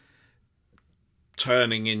first,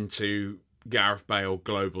 turning into Gareth Bale,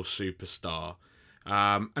 global superstar.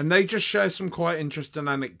 And they just share some quite interesting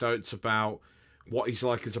anecdotes about what he's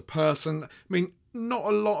like as a person. I mean, not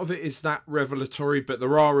a lot of it is that revelatory, but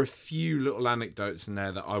there are a few little anecdotes in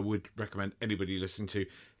there that I would recommend anybody listening to,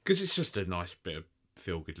 because it's just a nice bit of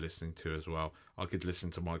feel-good listening to as well. I could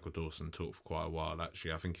listen to Michael Dawson talk for quite a while,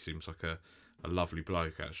 actually. I think he seems like a lovely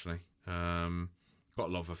bloke, actually. Got a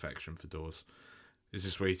lot of affection for Dawes. Is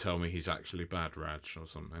this where you tell me he's actually bad, Raj, or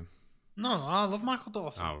something? No, I love Michael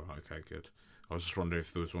Dawson. Oh, okay, good. I was just wondering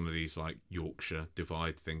if there was one of these like Yorkshire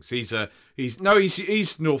divide things. He's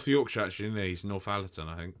North Yorkshire actually, isn't he? He's Northallerton,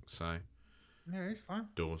 I think. So yeah, he's fine.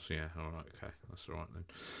 Dawes, yeah, all right, okay, that's all right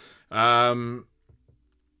then.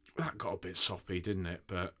 That got a bit soppy, didn't it?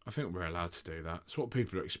 But I think we're allowed to do that. It's what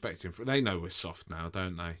people are expecting. They know we're soft now,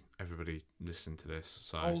 don't they? Everybody listening to this.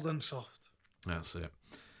 So old and soft. That's it.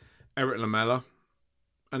 Eric Lamela,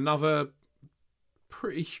 another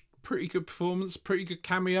pretty good performance, pretty good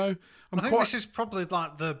cameo. I think this is probably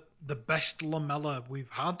like the best Lamela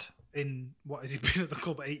we've had in, what has he been at the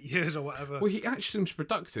club, 8 years or whatever. Well, he actually seems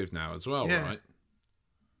productive now as well, yeah. Right?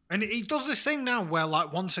 And he does this thing now where,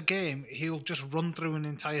 like, once a game, he'll just run through an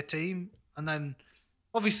entire team, and then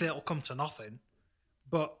obviously it'll come to nothing.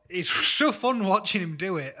 But it's so fun watching him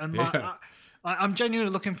do it, and like, yeah. I'm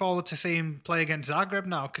genuinely looking forward to seeing him play against Zagreb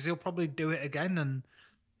now, because he'll probably do it again and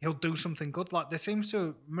he'll do something good. Like,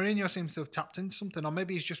 Mourinho seems to have tapped into something, or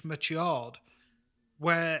maybe he's just matured,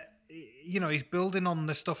 where, you know, he's building on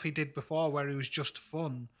the stuff he did before, where he was just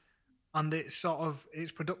fun, and it's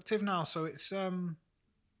productive now. So it's I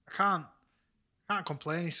can't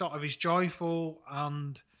complain. He's joyful,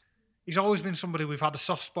 and he's always been somebody we've had a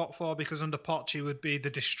soft spot for, because under Poch he would be the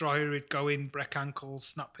destroyer. He'd go in, break ankles,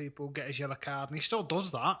 snap people, get his yellow card, and he still does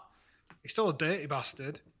that. He's still a dirty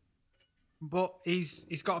bastard, but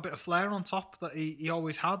he's got a bit of flair on top that he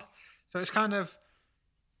always had. So it's kind of,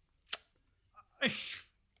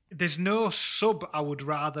 there's no sub I would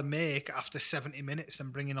rather make after 70 minutes than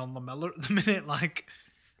bringing on Lamela at the minute. Like,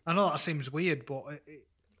 I know that seems weird, but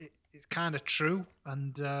it's kind of true.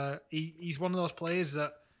 And he's one of those players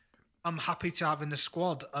that I'm happy to have in the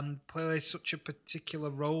squad, and plays such a particular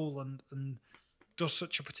role and does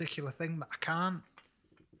such a particular thing that I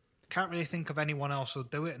can't really think of anyone else who'll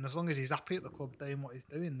do it. And as long as he's happy at the club doing what he's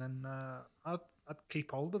doing, then I'd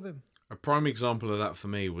keep hold of him. A prime example of that for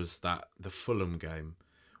me was the Fulham game.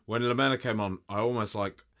 When Lamela came on, I almost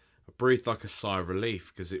breathed like a sigh of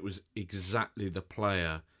relief, because it was exactly the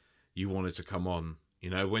player you wanted to come on. You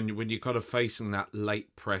know, when you're kind of facing that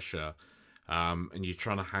late pressure, and you're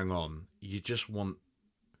trying to hang on, you just want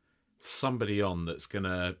somebody on that's going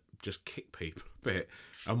to just kick people a bit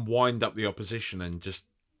and wind up the opposition and just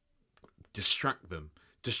distract them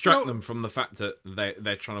from the fact that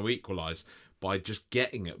they're trying to equalise by just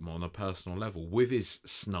getting at them on a personal level with his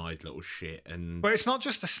snide little shit. But it's not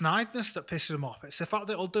just the snideness that pisses him off. It's the fact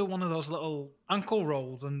that he'll do one of those little ankle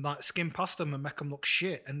rolls and like skim past them and make them look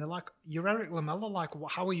shit. And they're like, "You're Eric Lamela. Like,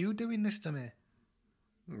 how are you doing this to me?"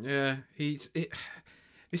 Yeah, it's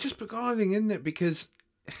just beguiling, isn't it? Because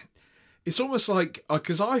it's almost like,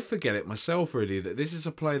 because I forget it myself really, that this is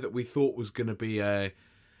a player that we thought was going to be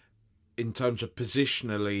in terms of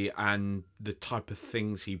positionally and the type of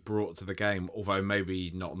things he brought to the game, although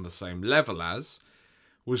maybe not on the same level as,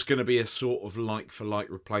 was going to be a sort of like-for-like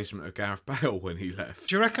replacement of Gareth Bale when he left.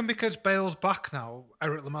 Do you reckon because Bale's back now,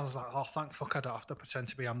 Eric Lamela's like, oh, thank fuck I don't have to pretend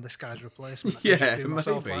to be I'm this guy's replacement. I can just be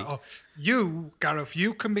myself. Maybe. Like, oh, you, Gareth,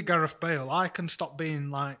 you can be Gareth Bale. I can stop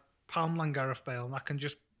being like Poundland Gareth Bale, and I can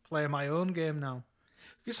just play my own game now.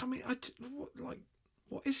 Because, I mean,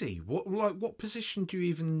 what is he? What position do you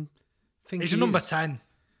even think he's a number 10.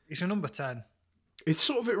 He's a number 10. It's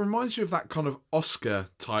sort of, it reminds you of that kind of Oscar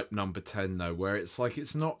type number 10 though, where it's like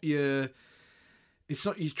it's not your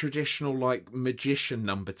traditional like magician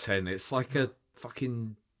number 10. It's like a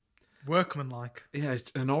fucking workman-like. Yeah,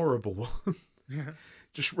 it's an horrible one. Yeah.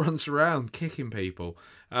 Just runs around kicking people.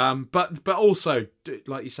 But also,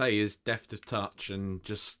 like you say, is deft of touch and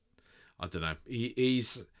just, I don't know.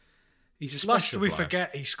 He's a special Lest we player.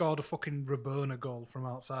 forget, he scored a fucking Rabona goal from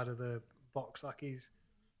outside of the box. Like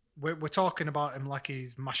we're talking about him like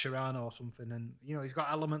he's Mascherano or something, and you know he's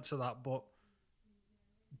got elements of that, but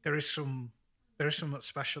there is something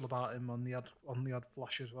special about him on the odd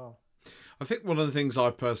flash as well. I think one of the things I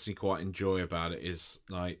personally quite enjoy about it is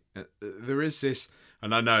like there is this,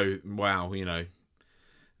 and I know, wow, you know,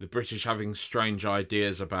 the British having strange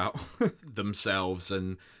ideas about themselves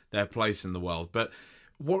and their place in the world, but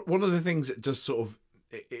one of the things that does sort of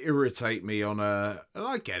irritate me and I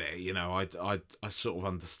get it, you know, I sort of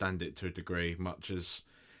understand it to a degree, much as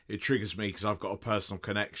it triggers me because I've got a personal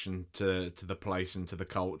connection to the place and to the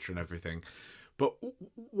culture and everything. But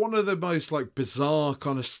one of the most like bizarre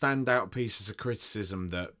kind of standout pieces of criticism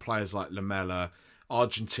that players like Lamela,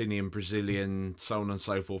 Argentinian, Brazilian, so on and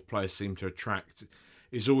so forth players seem to attract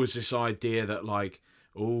is always this idea that like,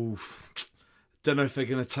 oh, don't know if they're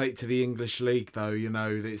going to take to the English league though. You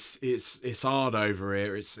know, it's hard over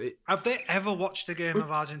here. Have they ever watched a game of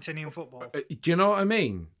Argentinian football? Do you know what I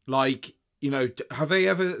mean? Like, you know, have they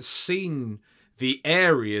ever seen the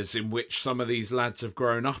areas in which some of these lads have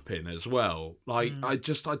grown up in as well? Like, I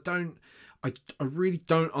really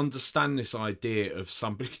don't understand this idea of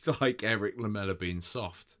somebody like Eric Lamela being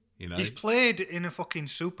soft. You know, he's played in a fucking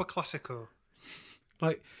Super Classico.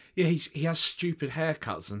 Like, yeah, he has stupid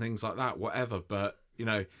haircuts and things like that, whatever. But you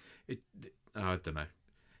know, I don't know.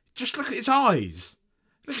 Just look at his eyes.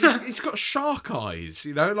 Look, he's got shark eyes.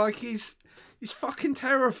 You know, like he's fucking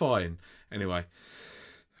terrifying. Anyway,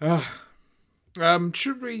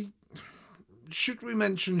 should we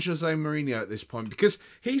mention Jose Mourinho at this point, because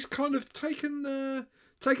he's kind of taken the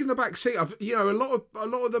back seat. You know, a lot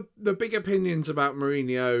of the big opinions about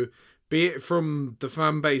Mourinho, be it from the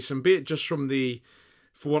fan base and be it just from the,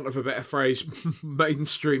 for want of a better phrase,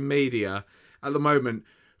 mainstream media at the moment,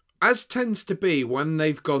 as tends to be when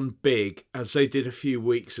they've gone big, as they did a few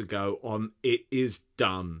weeks ago on "It is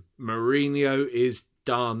done. Mourinho is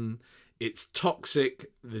done. It's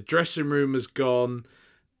toxic. The dressing room has gone.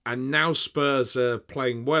 And now Spurs are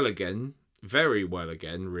playing well again. Very well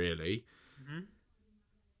again, really. Mm-hmm.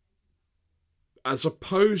 As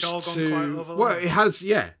opposed to... Well, it has,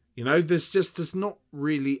 yeah. You know, there's not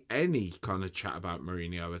really any kind of chat about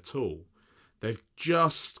Mourinho at all. They've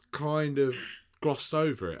just kind of glossed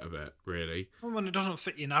over it a bit, really. Well, when it doesn't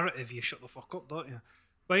fit your narrative, you shut the fuck up, don't you?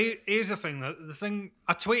 But here's the thing.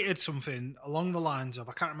 I tweeted something along the lines of,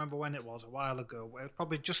 I can't remember when it was, a while ago, where it was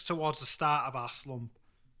probably just towards the start of our slump.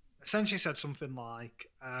 Essentially said something like,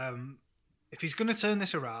 if he's going to turn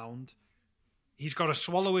this around, he's got to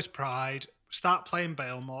swallow his pride, start playing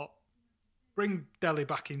Bale more, bring Dele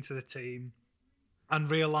back into the team, and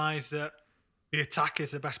realise that the attack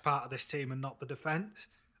is the best part of this team and not the defence.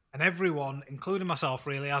 And everyone, including myself,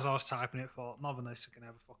 really, as I was typing it, thought, none of this can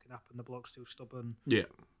ever fucking happen. The bloke's too stubborn. Yeah.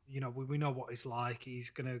 You know, we know what he's like. He's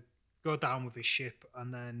going to go down with his ship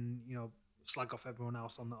and then, you know, slag off everyone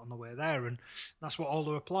else on the way there. And that's what all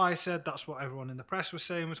the replies said. That's what everyone in the press was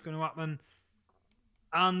saying was going to happen.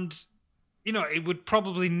 And, you know, it would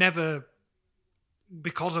probably never,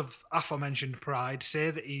 because of aforementioned pride,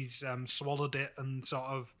 say that he's swallowed it and sort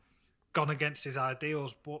of gone against his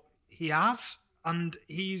ideals. But he has. And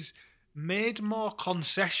he's made more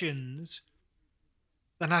concessions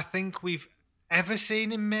than I think we've ever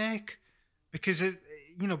seen him make. Because, you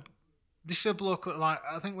know, this is a bloke that, like,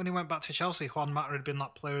 I think when he went back to Chelsea, Juan Mata had been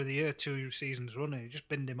like player of the year 2 seasons running. He just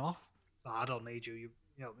binned him off. Like, I don't need you. You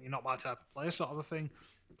know, you're not my type of player, sort of a thing.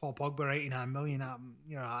 Paul Pogba, 89 million.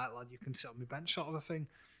 You're all right, lad. You can sit on my bench, sort of a thing.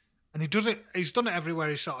 And he does it. He's done it everywhere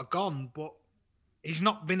he's sort of gone, but he's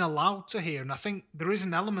not been allowed to here. And I think there is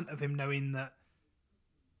an element of him knowing that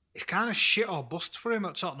it's kind of shit or bust for him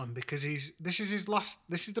at Tottenham, because this is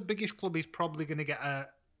the biggest club he's probably going to get a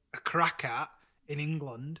crack at in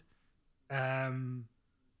England. Again,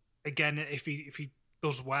 if he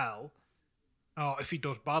does well, or if he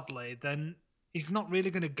does badly, then he's not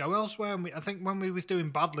really going to go elsewhere. And I think when we was doing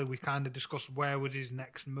badly, we kind of discussed where would his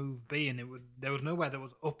next move be, and there was nowhere that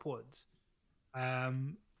was upwards.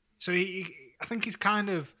 So I think he's kind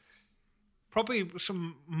of probably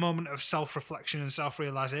some moment of self-reflection and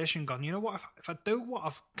self-realization gone, you know what, if I do what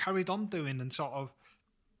I've carried on doing and sort of,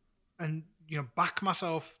 and, you know, back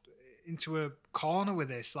myself into a corner with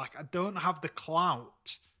this, like, I don't have the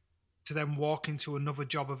clout to then walk into another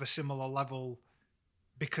job of a similar level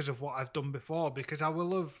because of what I've done before, because I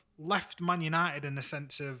will have left Man United in a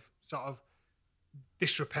sense of sort of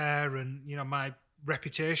disrepair and, you know, my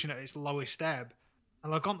reputation at its lowest ebb.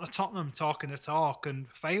 And I've gone to Tottenham talking the talk and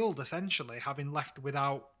failed, essentially, having left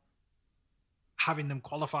without having them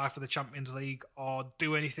qualify for the Champions League or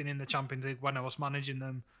do anything in the Champions League when I was managing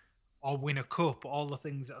them or win a cup, all the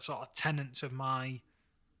things that are sort of tenets of my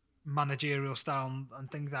managerial style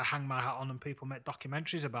and things I hang my hat on and people make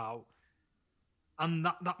documentaries about. And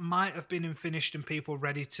that might have been finished and people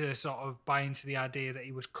ready to sort of buy into the idea that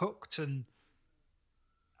he was cooked. And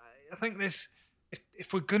I think this,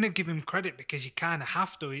 if we're going to give him credit, because you kind of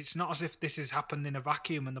have to, it's not as if this has happened in a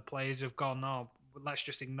vacuum and the players have gone, oh, let's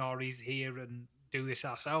just ignore he's here and do this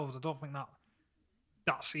ourselves. I don't think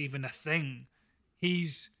that's even a thing.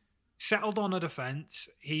 He's settled on a defence.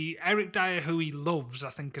 Eric Dyer, who he loves,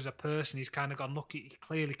 I think, as a person, he's kind of gone, look, he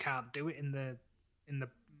clearly can't do it in the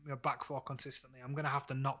back four consistently. I'm going to have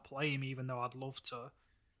to not play him, even though I'd love to.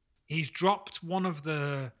 He's dropped one of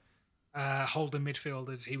the holding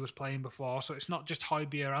midfielders he was playing before, so it's not just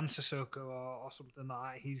Højbjerg and Sissoko or something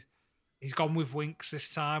like that. He's gone with Winks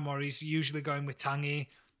this time, or he's usually going with Tanguy.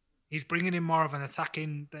 He's bringing in more of an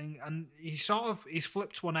attacking thing, and he's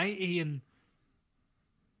flipped 180. And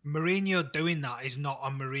Mourinho doing that is not a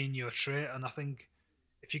Mourinho trait, and I think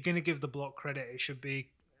if you're going to give the bloke credit, it should be,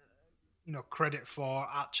 you know, credit for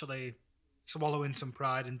actually swallowing some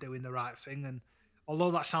pride and doing the right thing. And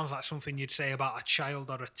although that sounds like something you'd say about a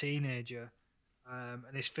child or a teenager, and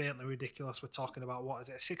it's faintly ridiculous, we're talking about, what is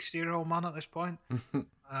it, a 60-year-old man at this point? You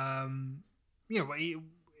know, but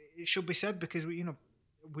it should be said, because we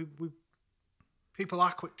people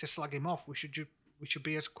are quick to slag him off. We should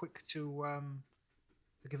be as quick to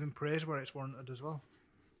give him praise where it's warranted as well.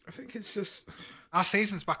 I think it's just our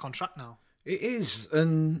season's back on track now. It is,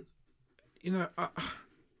 and you know,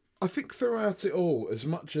 I think throughout it all, as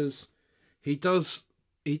much as he does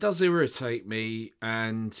irritate me,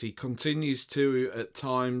 and he continues to at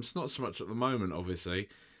times, not so much at the moment, obviously.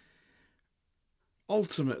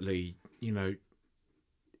 Ultimately, you know,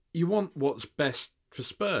 you want what's best for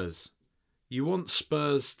Spurs. You want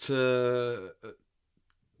Spurs to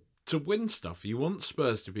win stuff. You want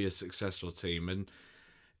Spurs to be a successful team, and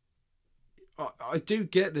I do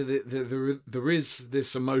get that there is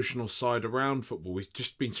this emotional side around football. We've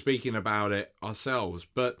just been speaking about it ourselves,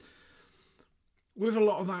 but with a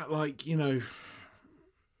lot of that, like, you know,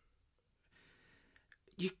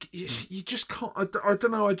 you just can't. I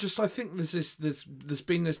don't know. I think there's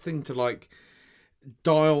been this thing to like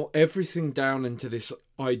dial everything down into this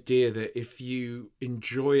idea that if you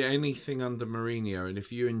enjoy anything under Mourinho, and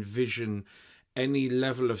if you envision any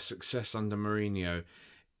level of success under Mourinho,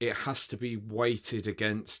 it has to be weighted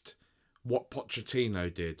against what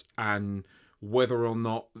Pochettino did, and whether or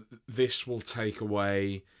not this will take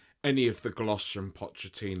away any of the gloss from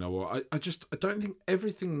Pochettino. Or I don't think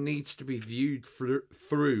everything needs to be viewed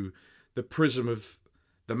through the prism of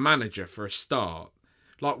the manager for a start.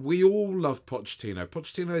 Like, we all love Pochettino.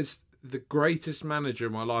 Pochettino is the greatest manager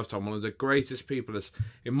in my lifetime, one of the greatest people that's,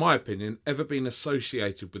 in my opinion, ever been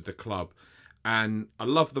associated with the club. And I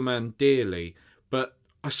love the man dearly, but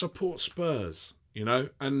I support Spurs, you know?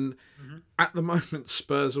 And at the moment,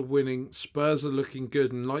 Spurs are winning. Spurs are looking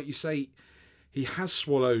good. And like you say, he has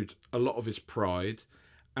swallowed a lot of his pride.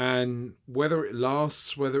 And whether it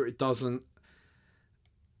lasts, whether it doesn't,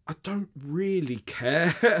 I don't really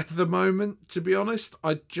care at the moment, to be honest.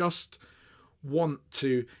 I just want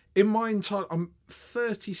to... I'm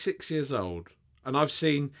 36 years old, and I've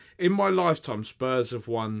seen, in my lifetime, Spurs have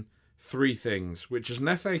won 3 things, which is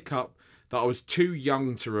an FA Cup that I was too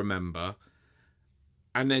young to remember,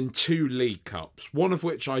 and then 2 League Cups, one of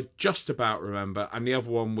which I just about remember, and the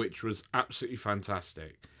other one which was absolutely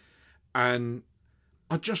fantastic. And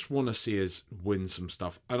I just want to see us win some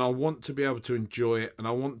stuff, and I want to be able to enjoy it, and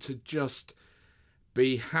I want to just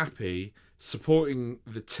be happy supporting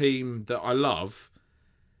the team that I love,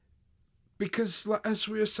 because, like, as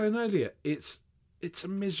we were saying earlier, it's a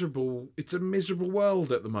miserable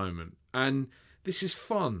world at the moment, and this is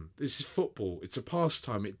fun. This is football. It's a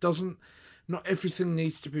pastime. Not everything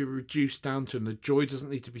needs to be reduced down to, and the joy doesn't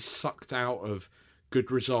need to be sucked out of good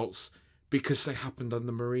results because they happened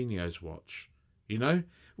under Mourinho's watch. You know,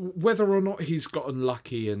 whether or not he's gotten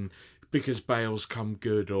lucky and because Bale's come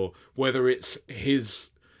good, or whether it's his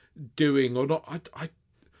doing or not, I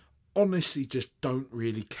honestly just don't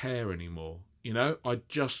really care anymore. You know, I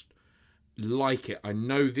just like it. I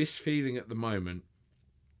know this feeling at the moment.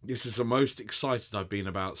 This is the most excited I've been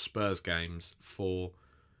about Spurs games for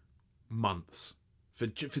months.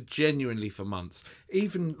 for genuinely for months.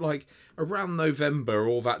 Even like around November,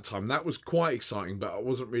 all that time, that was quite exciting, but I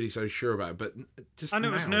wasn't really so sure about it. But just and it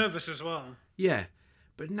now, was nervous as well. Yeah,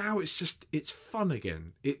 but now it's fun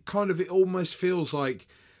again. It almost feels like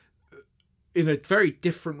in a very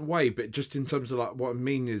different way, but just in terms of like what I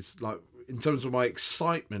mean is like in terms of my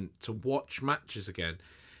excitement to watch matches again,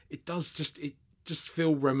 it just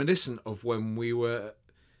feel reminiscent of when we were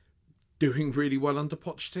doing really well under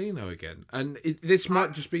Pochettino again. And this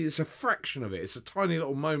might just be, it's a fraction of it. It's a tiny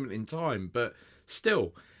little moment in time, but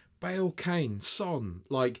still, Bale, Kane, Son,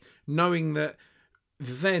 like knowing that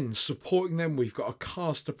then supporting them, we've got a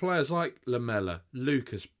cast of players like Lamela,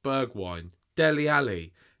 Lucas, Bergwijn, Dele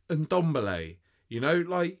Alli, and Ndombele. You know,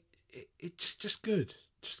 like it's just good.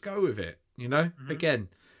 Just go with it. You know, again,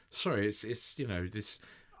 sorry, it's you know this.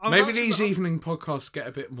 Maybe these evening podcasts get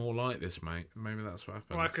a bit more like this, mate. Maybe that's what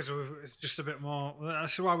happens. Right, because it's just a bit more.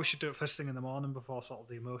 That's why we should do it first thing in the morning before sort of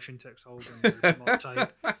the emotion takes hold and we're a bit more tired.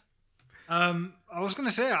 I was going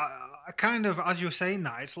to say, I kind of, as you were saying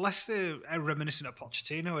that, it's less reminiscent of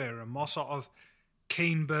Pochettino era and more sort of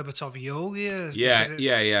Keane, Berbatov, Yule years.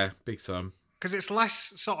 Yeah, big time. Because it's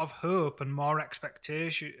less sort of hope and more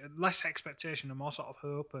expectation, less expectation and more sort of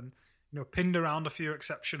hope and, you know, pinned around a few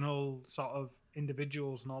exceptional sort of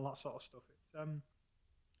individuals and all that sort of stuff.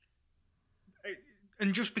 It's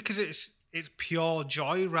and just because it's pure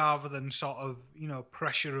joy rather than sort of, you know,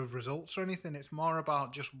 pressure of results or anything. It's more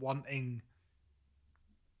about just wanting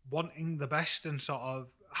the best and sort of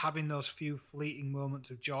having those few fleeting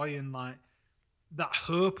moments of joy and like that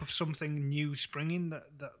hope of something new springing that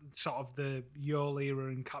sort of the Yule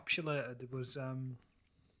era encapsulated was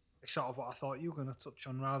sort of what I thought you were going to touch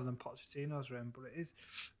on rather than Pochettino's reign, but it is.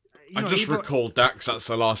 I just recalled that because that's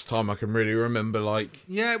the last time I can really remember. Like,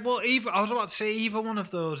 yeah, well, I was about to say either one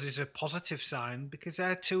of those is a positive sign because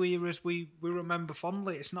they're two eras we remember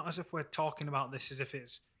fondly. It's not as if we're talking about this as if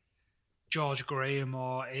it's George Graham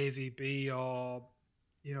or AVB or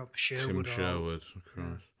you know Sherwood. Tim Sherwood,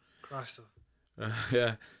 Christ.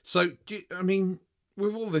 Yeah. So, I mean,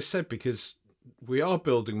 with all this said, because we are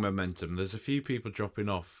building momentum, there's a few people dropping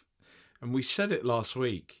off, and we said it last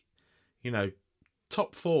week. You know.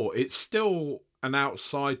 Top 4, it's still an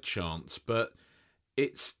outside chance, but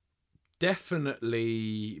it's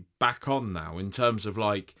definitely back on now in terms of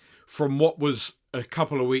like from what was a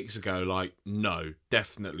couple of weeks ago, like no,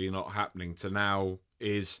 definitely not happening to now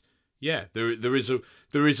is there is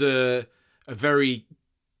a very,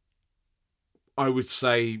 I would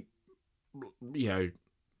say, you know,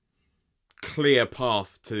 clear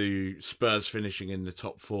path to Spurs finishing in the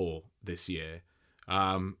top 4 this year.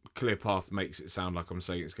 Clear path makes it sound like I'm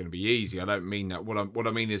saying it's going to be easy. I don't mean that. What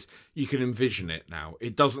I mean is you can envision it now.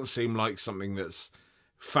 It doesn't seem like something that's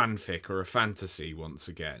fanfic or a fantasy once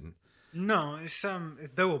again. No, it's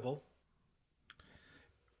doable.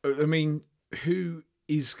 I mean, who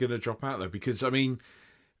is going to drop out though? Because I mean,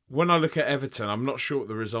 when I look at Everton, I'm not sure what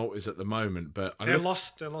the result is at the moment, but They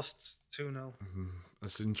lost 2-0.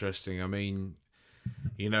 That's interesting. I mean,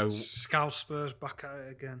 you know, Scouse Spurs back at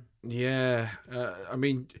it again. Yeah, I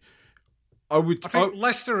mean, I think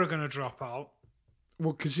Leicester are going to drop out.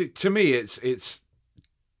 Well, because to me, it's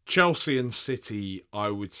Chelsea and City. I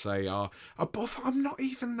would say are above. I'm not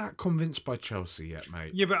even that convinced by Chelsea yet,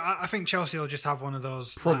 mate. Yeah, but I think Chelsea will just have one of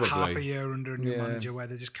those Probably. like, half a year under a new manager where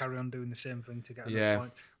they just carry on doing the same thing to get another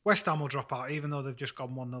point. West Ham will drop out, even though they've just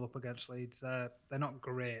gone 1-0 up against Leeds. They're not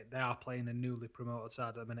great. They are playing a newly promoted side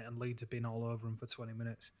at the minute, and Leeds have been all over them for 20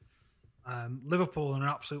 minutes. Liverpool are an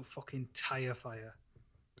absolute fucking tyre fire.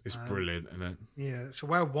 It's brilliant, isn't it? Yeah, so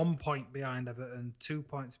we're 1 point behind Everton, 2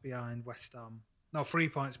 points behind West Ham. No, 3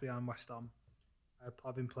 points behind West Ham.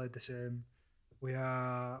 Having played the same. We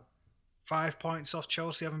are 5 points off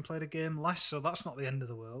Chelsea, having played a game less, so that's not the end of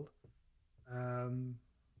the world.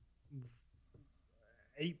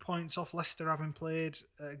 8 points off Leicester, having played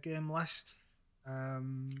a game less.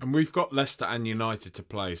 And we've got Leicester and United to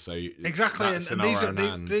play, so exactly. That's and in these our are own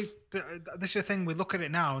hands. this is the thing. We look at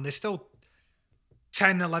it now, and there's still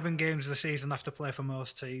 10, 11 games of the season left to play for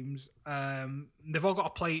most teams. They've all got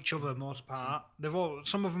to play each other most part.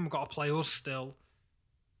 Some of them have got to play us still.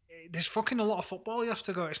 There's fucking a lot of football you have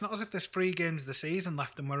to go. It's not as if there's 3 games of the season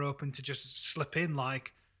left and we're hoping to just slip in.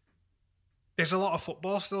 Like, there's a lot of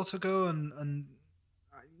football still to go, and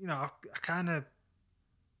you know, I kind of,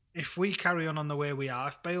 if we carry on the way we are,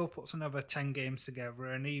 if Bale puts another 10 games together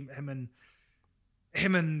and him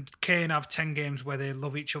and Kane have 10 games where they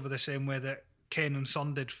love each other the same way that Kane and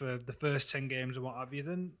Son did for the first 10 games and what have you,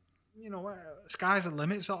 then, you know, sky's the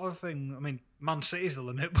limit sort of thing. I mean, Man City's the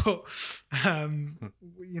limit, but,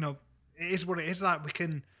 you know, it is what it is. Like,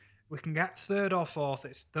 we can get third or fourth.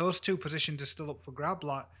 It's those two positions are still up for grab.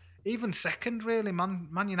 Like even second, really. Man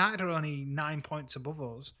United are only 9 points above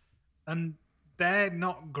us, and they're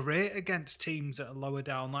not great against teams that are lower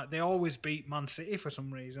down. Like they always beat Man City for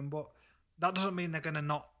some reason, but that doesn't mean they're going to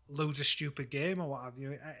not lose a stupid game or what have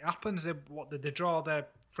you. It happens. They draw their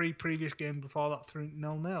 3 previous games before that through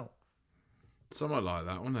 0-0. Something like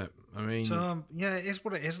that, wasn't it? I mean, so yeah, it is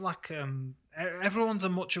what it is. Like everyone's a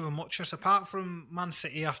much of a muchness. Apart from Man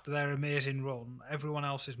City after their amazing run, everyone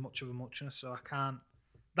else is much of a muchness. So I can't.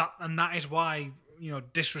 That is why,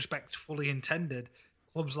 disrespect fully intended.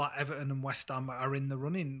 Clubs like Everton and West Ham are in the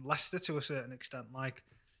running. Leicester to a certain extent. Like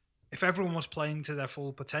if everyone was playing to their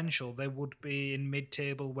full potential, they would be in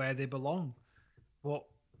mid-table where they belong. But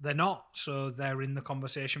they're not. So they're in the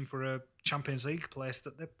conversation for a Champions League place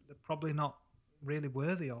that they're probably not really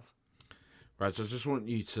worthy of. Right, so I just want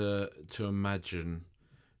you to imagine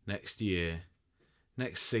next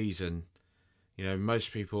season,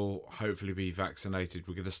 most people hopefully be vaccinated.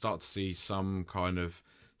 We're going to start to see some kind of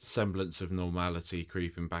semblance of normality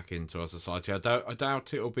creeping back into our society. I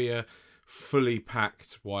doubt it'll be a fully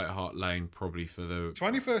packed White Hart Lane probably for the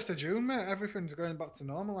 21st of June, mate. Everything's going back to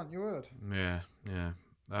normal, haven't you heard? Yeah.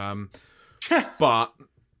 But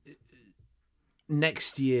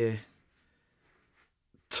next year,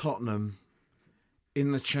 Tottenham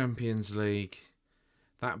in the Champions League,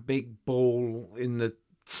 that big ball in the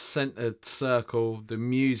centred circle, the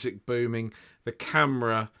music booming, the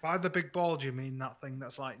camera. By the big ball, do you mean that thing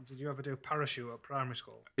that's like, did you ever do parachute at primary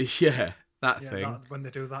school? Yeah, that thing. When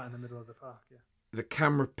they do that in the middle of the park, yeah. The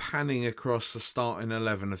camera panning across the starting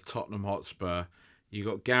 11 of Tottenham Hotspur. You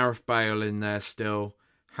got Gareth Bale in there still,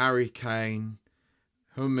 Harry Kane,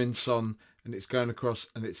 Heung-min Son, and it's going across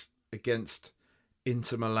and it's against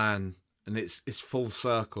Inter Milan, and it's full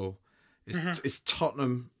circle. It's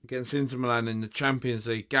Tottenham against Inter Milan in the Champions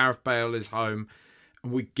League. Gareth Bale is home,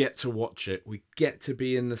 and we get to watch it. We get to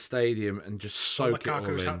be in the stadium and just soak it all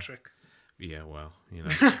in. Hat-trick. Yeah, well,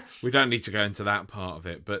 we don't need to go into that part of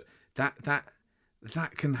it, but that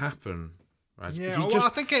can happen, right? Yeah, I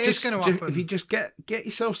think it is going to happen. If you just get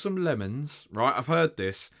yourself some lemons, right? I've heard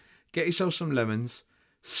this. Get yourself some lemons,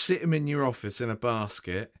 sit them in your office in a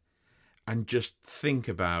basket, and just think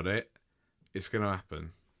about it. It's going to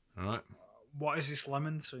happen, all right? What is this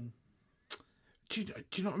lemon thing? Do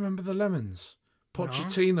you not remember the lemons?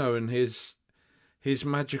 Pochettino and his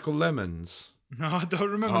magical lemons. No, I don't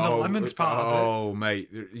remember the lemons part of it. Oh, mate,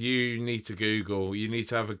 you need to Google. You need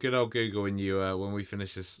to have a good old Google when we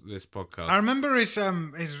finish this podcast. I remember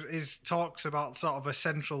his talks about sort of a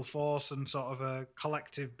central force and sort of a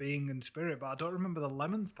collective being and spirit, but I don't remember the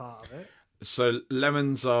lemons part of it. So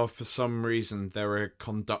lemons are, for some reason, they're a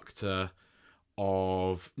conductor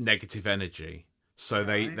of negative energy. So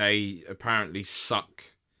they apparently suck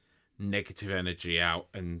negative energy out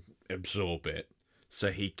and absorb it. So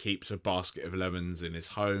he keeps a basket of lemons in his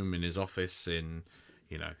home, in his office,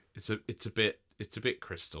 it's a bit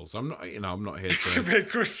crystals. I'm not here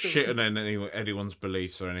to shit on anyone's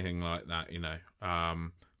beliefs or anything like that,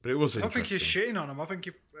 But it was interesting. I don't think you're shitting on him.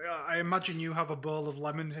 I imagine you have a bowl of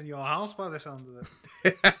lemons in your house by the sound of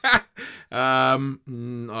it.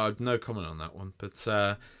 No comment on that one, but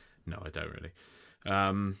no, I don't really.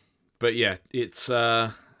 But yeah,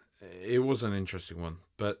 it was an interesting one.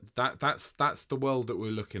 But that's the world that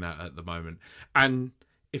we're looking at the moment. And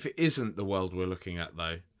if it isn't the world we're looking at,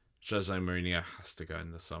 though, Jose Mourinho has to go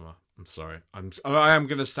in the summer. I'm sorry. I am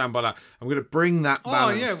going to stand by that. I'm going to bring that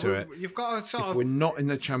balance to it. You've got a if we're not in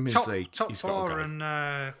the Champions League, top he's four got to go.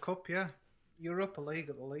 and Cup, yeah. Europa League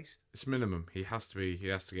at the least. It's minimum. He has to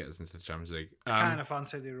get us into the Champions League. I kind of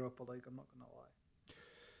fancy the Europa League. I'm not going to lie.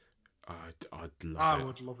 I'd love it. I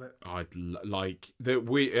would love it. I'd like that.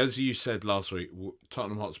 We, as you said last week,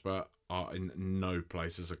 Tottenham Hotspur are in no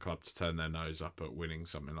place as a club to turn their nose up at winning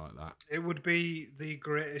something like that. It would be the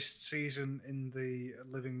greatest season in the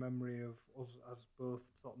living memory of us as both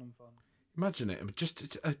Tottenham fans. Imagine it.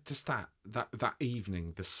 Just that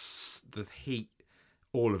evening, the heat,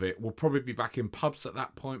 all of it. We'll probably be back in pubs at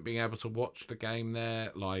that point, being able to watch the game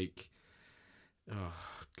there. Like, oh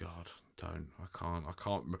God. I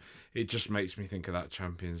can't. It just makes me think of that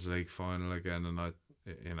Champions League final again, and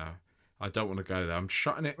I don't want to go there. I'm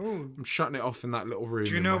shutting it. Ooh. I'm shutting it off in that little room.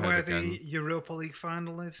 Do you know where the Europa League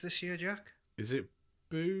final is this year, Jack? Is it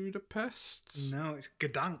Budapest? No, it's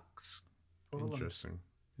Gdansk. Poland.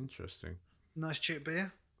 Interesting. Nice cheap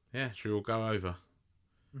beer. Yeah, should we all go over?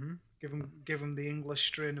 Mm-hmm. Give them the English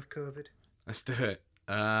strain of COVID. Let's do it.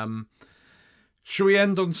 Should we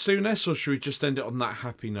end on Souness, or should we just end it on that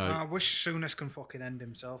happy note? I wish Souness can fucking end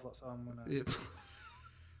himself. That's how I'm gonna.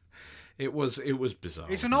 it was bizarre.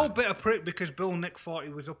 He's an old bit of prick because Bill Nick thought he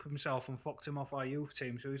was up himself and fucked him off our youth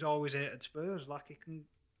team, so he's always hated Spurs. Like, he can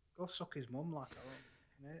go suck his mum. Like,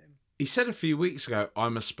 I don't hate him. He said a few weeks ago,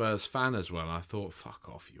 "I'm a Spurs fan as well." And I thought, "Fuck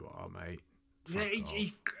off, you are, mate." Yeah,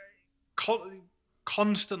 he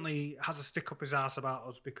constantly has a stick up his ass about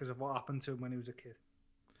us because of what happened to him when he was a kid.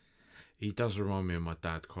 He does remind me of my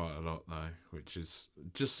dad quite a lot, though, which is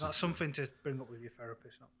just... That's something to bring up with your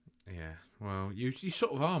therapist. Not? Yeah, well, you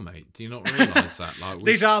sort of are, mate. Do you not realise that? Like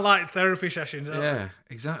these are like therapy sessions, aren't yeah,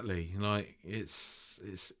 exactly. Like, it's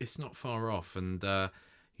not far off. And,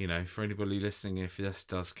 you know, for anybody listening, if this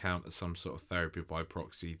does count as some sort of therapy by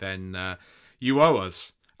proxy, then you owe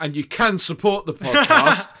us. And you can support the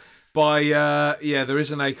podcast by, there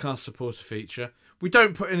is an Acast supporter feature. We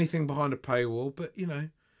don't put anything behind a paywall, but, you know...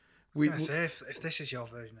 say, if this is your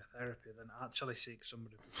version of therapy, then actually seek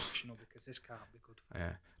somebody professional because this can't be good for you.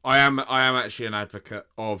 Yeah, I am actually an advocate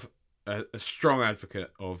of a strong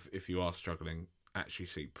advocate of, if you are struggling, actually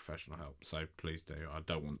seek professional help. So please do. I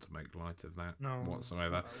don't want to make light of that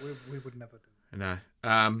whatsoever. We would never do. No.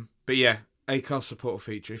 But yeah, Acast support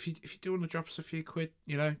feature. If you do want to drop us a few quid,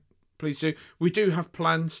 you know, please do. We do have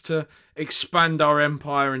plans to expand our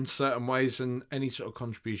empire in certain ways, and any sort of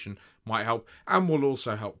contribution might help, and will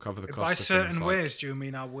also help cover the cost. By of certain things ways, do you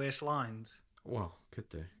mean our waistlines? Well, could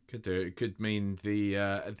do. It could mean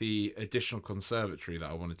the additional conservatory that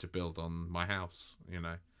I wanted to build on my house. You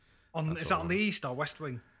know, Is that on the east or west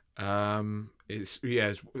wing? It's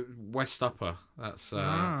west upper. That's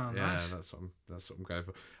nice. that's what I'm going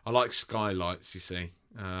for. I like skylights. You see,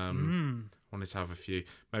 wanted to have a few.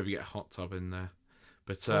 Maybe get a hot tub in there,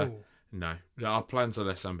 but no, our plans are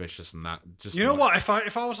less ambitious than that. Just you know what? If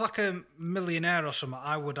I was like a millionaire or something,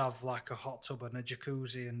 I would have like a hot tub and a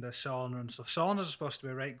jacuzzi and a sauna and stuff. Saunas are supposed to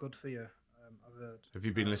be right good for you. I've heard. Have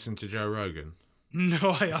you been listening to Joe Rogan?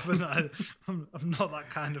 No, I haven't. I'm not that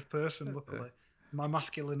kind of person. Luckily, my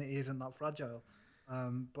masculinity isn't that fragile.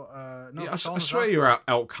 No, yeah, I swear you were out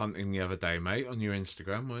elk hunting the other day, mate, on your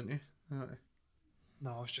Instagram, weren't you? Right.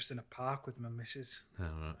 No, I was just in a park with my missus. Oh,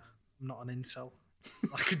 right. I'm not an incel.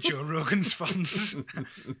 Like a Joe Rogan's fans.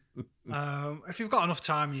 If you've got enough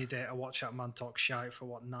time in your day to watch that man talk shite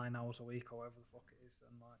for 9 hours a week or whatever the fuck it is,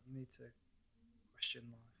 then like you need to question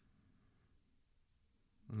life.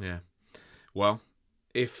 Yeah. Well,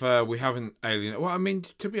 if we haven't alienated... Well, I mean,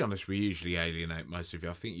 to be honest, we usually alienate most of you.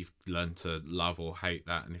 I think you've learned to love or hate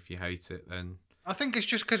that, and if you hate it, then... I think it's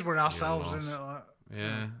just because we're ourselves, isn't it? Like,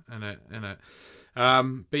 yeah, innit.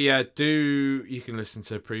 But yeah, you can listen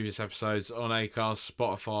to previous episodes on Acast,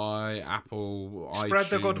 Spotify, Apple, Spread iTunes,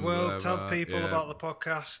 the good word. whatever. Tell people about the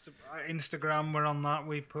podcast. Instagram, we're on that.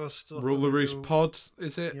 We post stuff. Rule the Roost Pod,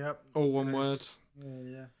 is it? Yep. All one word.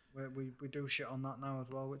 Yeah. We do shit on that now as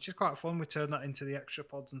well, which is quite fun. We turned that into the extra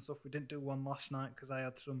pods and stuff. We didn't do one last night because I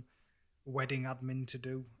had some wedding admin to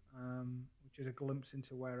do, which is a glimpse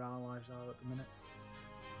into where our lives are at the minute.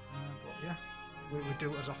 But yeah. We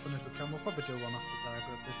do it as often as we can. We'll probably do one after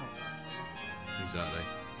Zagreb. There's not that. Exactly.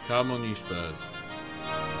 Come on, you Spurs.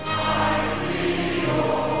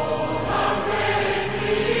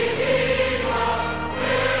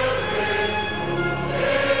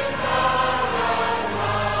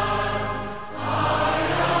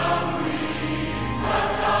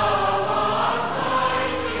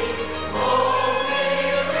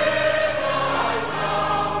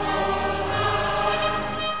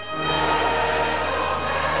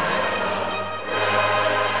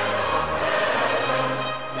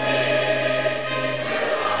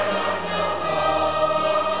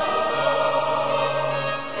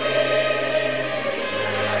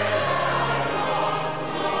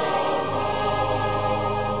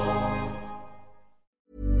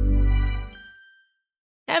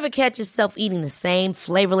 Ever catch yourself eating the same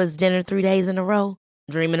flavorless dinner 3 days in a row?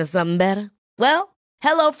 Dreaming of something better? Well,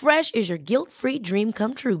 HelloFresh is your guilt-free dream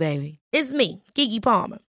come true, baby. It's me, Keke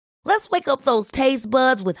Palmer. Let's wake up those taste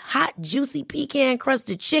buds with hot, juicy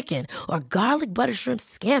pecan-crusted chicken or garlic butter shrimp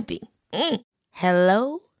scampi.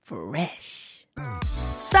 Hello Fresh.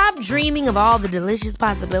 Stop dreaming of all the delicious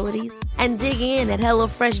possibilities and dig in at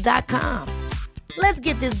HelloFresh.com. Let's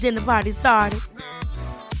get this dinner party started.